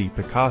 Gandhi,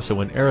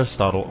 Picasso, and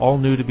Aristotle all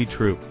knew to be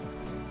true.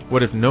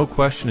 What if no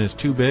question is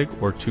too big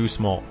or too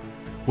small?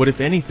 What if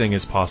anything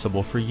is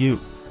possible for you?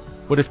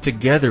 What if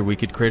together we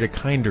could create a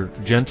kinder,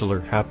 gentler,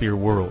 happier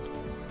world?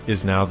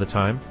 Is now the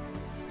time?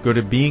 Go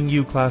to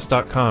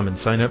beingyouclass.com and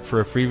sign up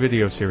for a free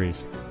video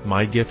series,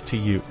 My Gift to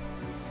You.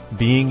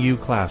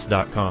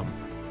 beingyouclass.com.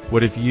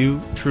 What if you,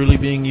 truly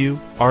being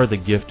you, are the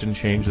gift and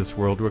change this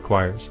world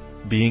requires?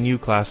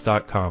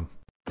 beingyouclass.com.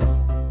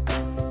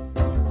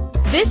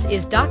 This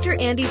is Dr.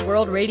 Andy's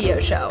World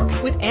Radio Show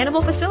with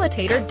animal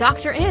facilitator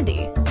Dr.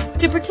 Andy.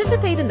 To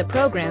participate in the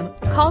program,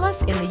 call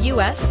us in the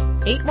U.S.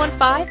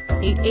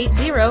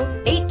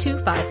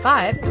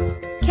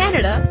 815-880-8255,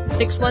 Canada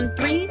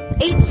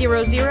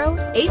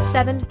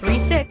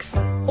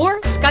 613-800-8736,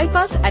 or Skype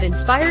us at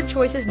Inspired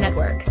Choices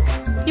Network.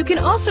 You can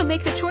also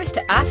make the choice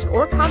to ask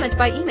or comment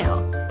by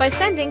email by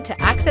sending to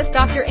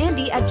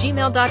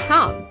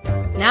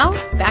accessdrandy@gmail.com. Now,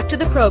 back to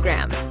the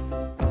program.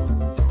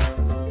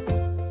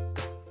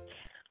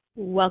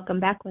 Welcome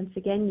back once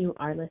again. You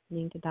are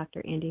listening to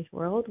Dr. Andy's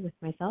World with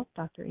myself,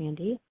 Dr.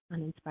 Andy,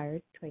 on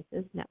Inspired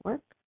Choices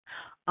Network.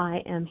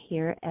 I am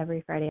here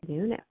every Friday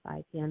afternoon at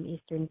 5 p.m.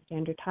 Eastern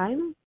Standard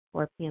Time,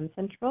 4 p.m.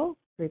 Central,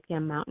 3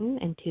 p.m. Mountain,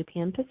 and 2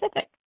 p.m.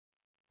 Pacific.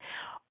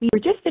 We were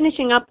just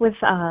finishing up with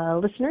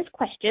listeners'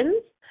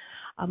 questions.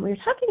 We were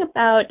talking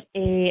about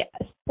a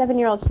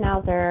 7-year-old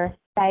Schnauzer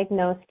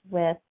diagnosed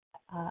with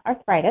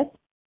arthritis.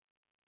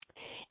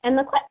 And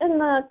the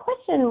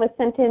question was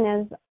sent in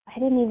as,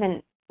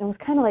 it was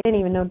kind of like I didn't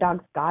even know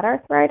dogs got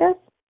arthritis.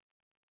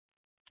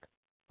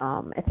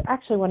 It's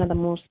actually one of the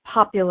most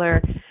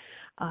popular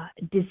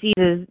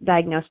diseases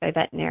diagnosed by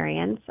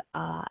veterinarians.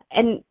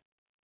 And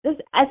this,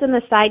 as an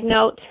aside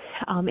note,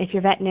 if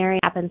your veterinarian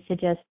happens to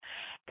just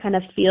kind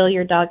of feel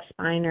your dog's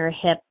spine or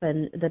hip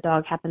and the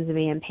dog happens to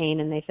be in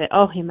pain and they say,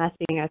 oh, he must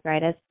be having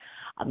arthritis,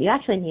 you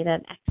actually need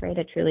an x-ray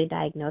to truly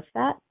diagnose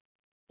that.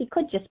 He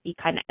could just be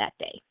kind of that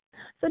day.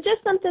 So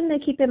just something to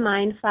keep in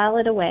mind, file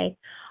it away,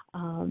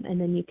 and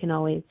then you can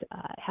always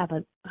have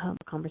a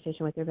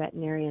conversation with your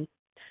veterinarian.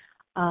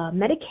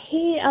 Isn't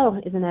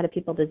that a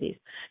people disease?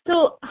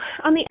 So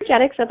on the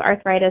energetics of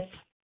arthritis,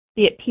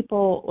 be it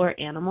people or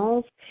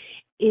animals,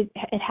 it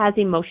has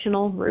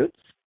emotional roots.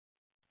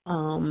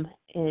 And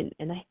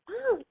I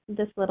found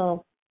this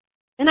little,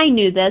 and I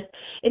knew this,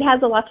 it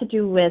has a lot to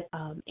do with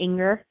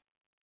anger.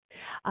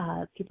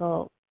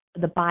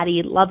 The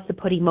body loves to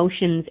put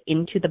emotions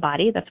into the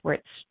body. That's where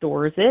it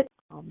stores it.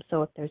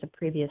 So if there's a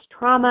previous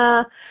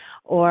trauma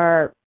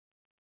or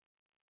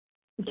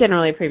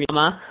generally a previous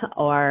trauma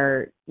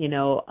or,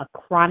 a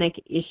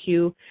chronic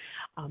issue,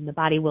 the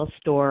body will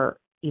store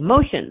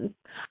emotions.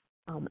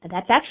 And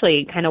that's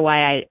actually kind of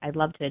why I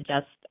love to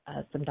adjust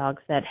some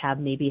dogs that have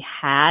maybe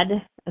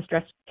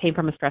came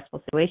from a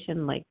stressful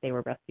situation, like they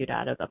were rescued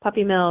out of a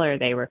puppy mill or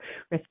they were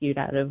rescued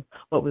out of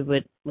what we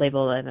would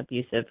label an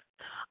abusive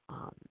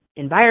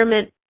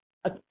environment,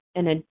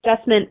 an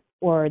adjustment,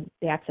 or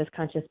the access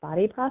conscious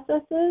body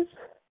processes.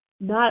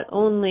 Not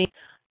only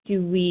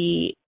do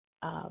we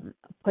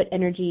put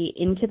energy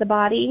into the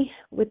body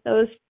with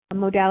those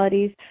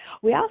modalities,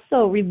 we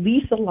also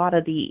release a lot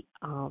of the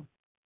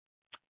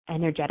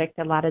energetics,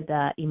 a lot of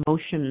the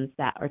emotions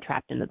that are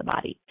trapped into the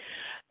body.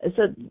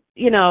 So,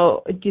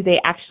 do they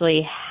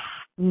actually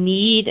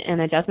need an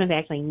adjustment? They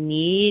actually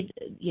need,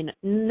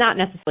 not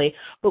necessarily,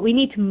 but we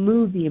need to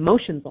move the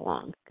emotions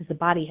along because the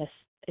body has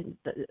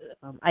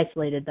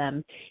isolated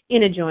them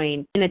in a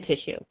joint, in a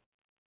tissue.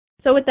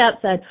 So with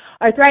that said,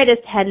 arthritis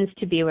tends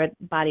to be where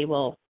the body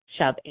will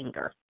shove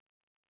anger.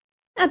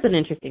 That's an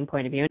interesting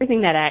point of view.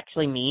 Everything that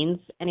actually means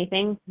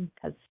anything,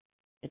 because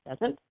it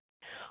doesn't.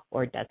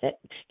 Or does it?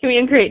 Can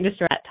we create and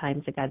destroy at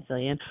times a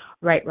godzillion?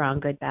 Right,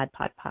 wrong, good, bad,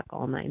 POD, POC,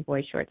 all nine,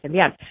 boys, shorts, and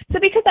beyond. So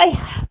because I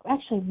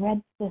actually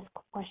read this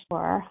question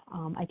before,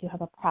 I do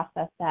have a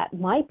process that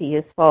might be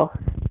useful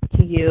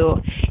to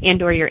you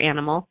and or your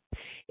animal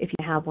if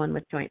you have one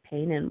with joint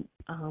pain. And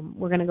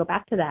we're going to go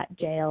back to that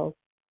JAILS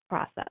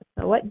process.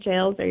 So what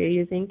JAILS are you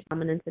using?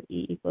 Dominance of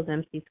E equals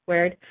MC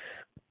squared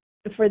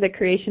for the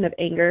creation of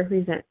anger,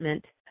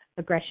 resentment,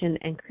 aggression,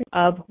 and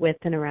of, with,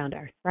 and around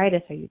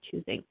arthritis are you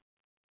choosing?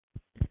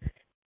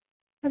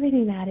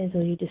 Everything that is,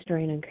 will you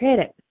destroy and uncreate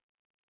it?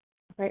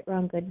 Right,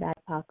 wrong, good, bad,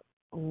 POC,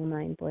 all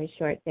nine, boys,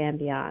 shorts, and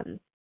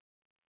beyond.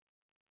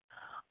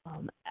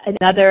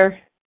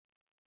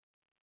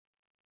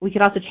 We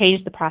could also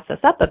change the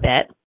process up a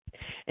bit.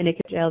 And what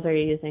JAILS are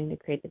you using to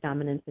create the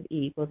dominance of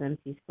E equals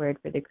MC squared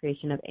for the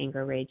creation of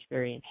anger, rage,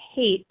 fury, and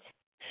hate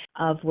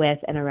of, with,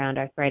 and around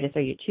arthritis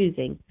are you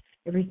choosing?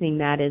 Everything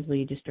that is, will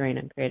you destroy and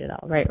uncreate it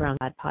all? Right, wrong,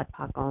 bad, POD,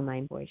 POC, all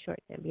nine, boys,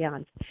 shorts, and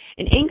beyond.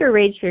 And anger,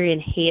 rage, fury,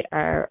 and hate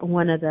are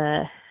one of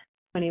the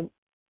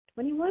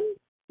 21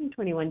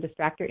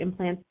 distractor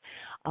implants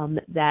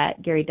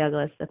that Gary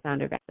Douglas, the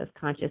founder of Access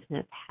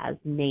Consciousness, has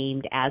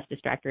named as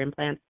distractor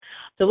implants.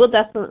 So we'll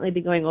definitely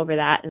be going over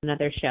that in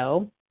another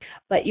show.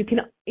 But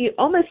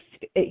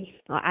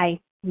I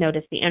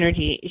notice the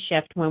energy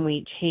shift when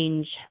we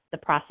change the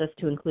process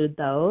to include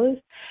those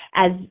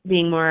as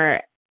being more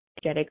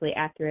energetically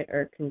accurate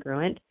or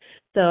congruent.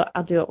 So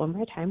I'll do it one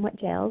more time. What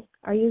JAILS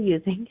are you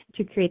using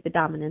to create the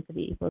dominance of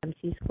E equals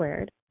MC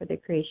squared for the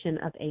creation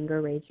of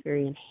anger, rage,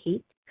 fury, and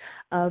hate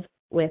of,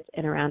 with,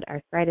 and around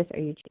arthritis are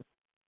you choosing?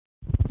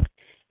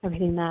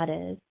 Everything that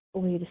is,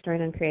 will you destroy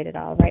and uncreate it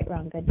all? Right,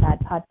 wrong, good, bad,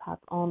 POD, POC,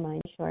 all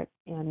nine, shorts,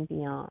 and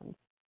beyond.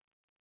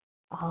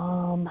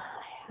 I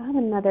have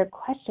another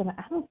question, but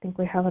I don't think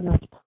we have enough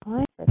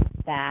time for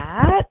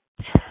that.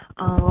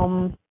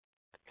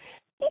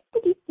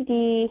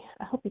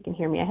 I hope you can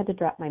hear me. I had to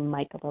drop my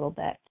mic a little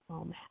bit.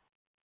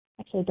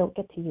 Actually, I don't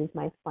get to use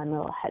my fun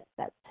little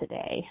headset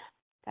today.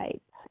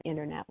 Skype,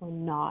 internet were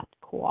not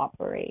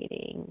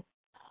cooperating.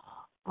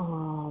 I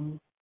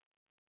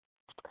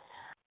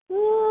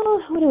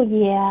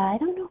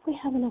don't know if we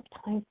have enough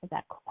time for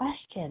that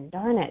question.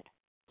 Darn it.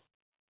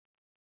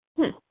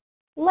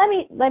 Let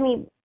me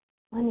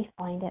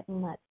find it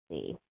and let's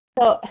see.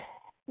 So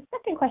the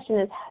second question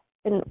is,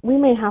 and we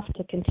may have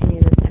to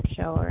continue this next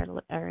show or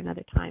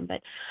another time,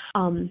 but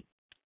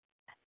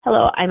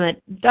hello, I'm a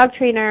dog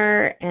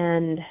trainer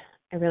and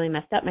I really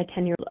messed up. My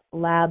 10-year-old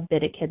lab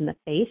bit a kid in the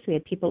face. We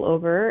had people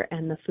over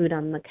and the food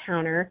on the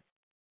counter,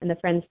 and the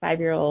friend's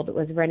 5-year-old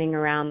was running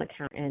around the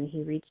counter and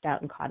he reached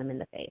out and caught him in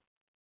the face.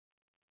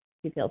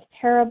 She feels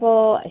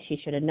terrible. She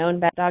should have known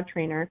better, dog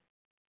trainer.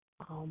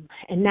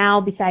 And now,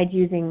 besides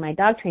using my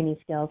dog training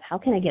skills, how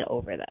can I get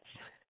over this?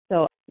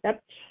 So that's,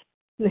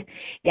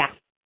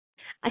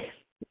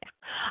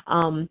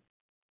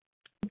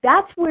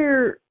 that's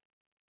where,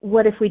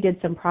 what if we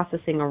did some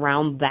processing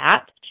around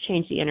that to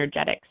change the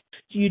energetics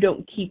so you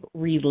don't keep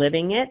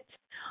reliving it?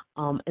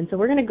 And so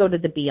we're going to go to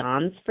the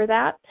beyonds for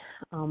that.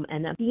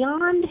 And a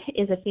beyond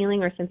is a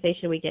feeling or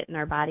sensation we get in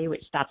our body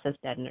which stops us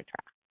dead in our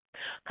tracks.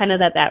 Kind of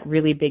that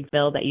really big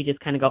feel that you just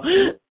kind of go,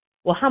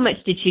 well, how much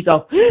did she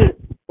go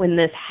when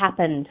this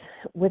happened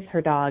with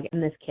her dog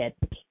and this kid?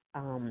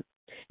 And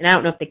I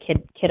don't know if the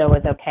kiddo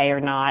was okay or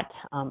not.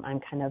 I'm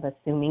kind of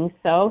assuming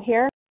so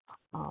here.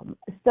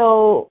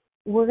 So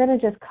we're going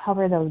to just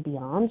cover those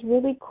beyonds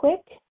really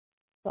quick.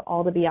 So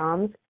all the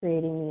beyonds,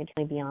 creating the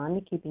eternally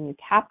beyond, keeping you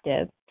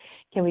captive.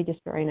 Can we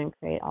destroy and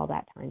uncreate all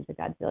that times a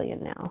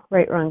godzillion now?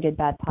 Right, wrong, good,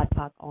 bad, pod,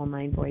 poc, all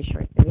nine, boys,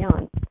 shorts, and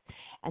beyond.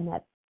 And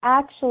that's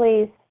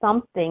actually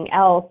something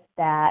else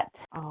that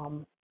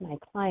my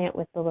client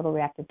with the little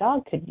reactive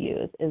dog could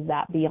use, is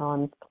that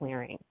beyond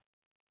clearing.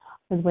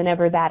 Because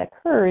whenever that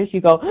occurs,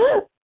 you go,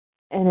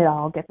 and it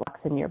all gets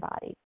locked in your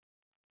body.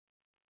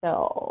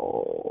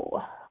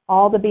 So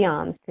all the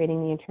beyonds,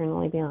 creating the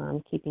eternally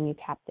beyond, keeping you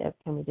captive.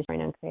 Can we destroy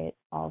and uncreate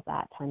all of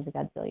that times a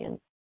godzillion?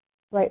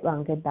 Right,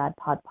 wrong, good, bad,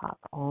 pod, poc,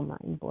 all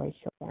nine, boys,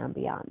 shorts, and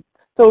beyond.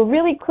 So a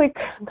really quick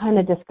kind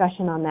of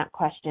discussion on that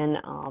question.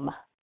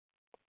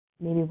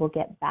 Maybe we'll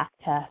get back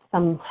to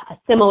a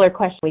similar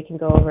question. We can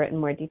go over it in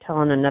more detail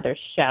on another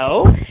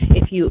show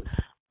if you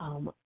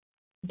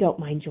don't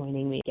mind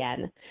joining me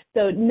again.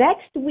 So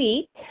next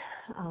week,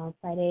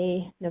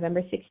 Friday,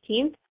 November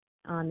 16th,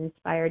 on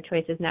Inspired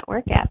Choices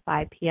Network at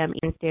 5 p.m.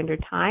 Eastern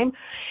Standard Time,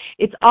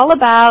 it's all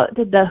about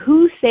the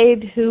Who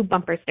Saved Who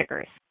bumper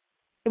stickers.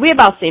 We have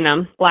all seen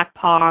them. Black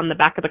paw on the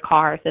back of the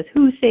car says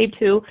Who Saved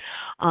Who,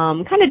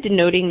 kind of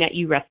denoting that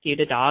you rescued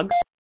a dog.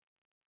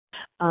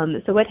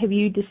 So what have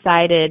you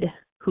decided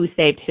who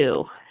saved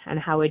who, and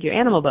how would your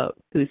animal vote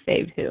who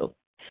saved who?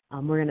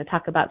 We're going to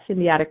talk about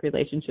symbiotic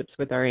relationships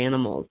with our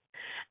animals.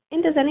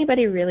 And does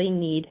anybody really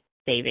need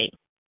saving?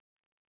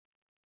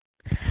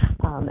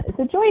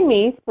 So join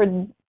me for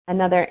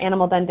another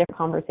Animal Done Different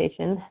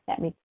conversation that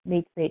may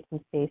create some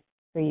space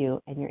for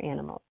you and your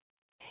animals.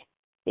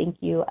 Thank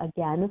you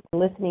again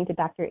for listening to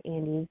Dr.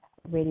 Andy's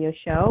radio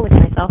show with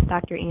myself,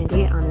 Dr.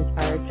 Andy, on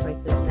Inspired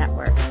Choices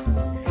Network.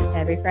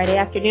 Every Friday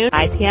afternoon,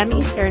 5 p.m.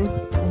 Eastern.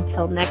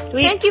 Until next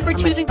week. Thank you for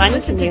choosing to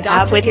listen to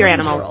Dr. with your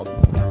Andy's animal.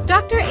 World.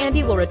 Dr.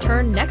 Andy will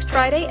return next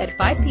Friday at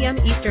 5 p.m.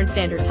 Eastern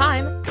Standard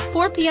Time,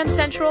 4 p.m.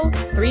 Central,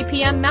 3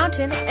 p.m.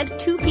 Mountain, and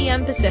 2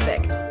 p.m.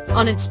 Pacific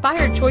on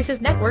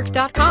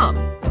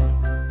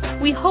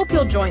InspiredChoicesNetwork.com. We hope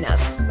you'll join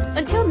us.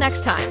 Until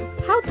next time,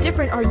 how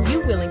different are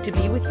you willing to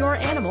be with your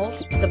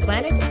animals, the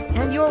planet,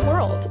 and your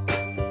world?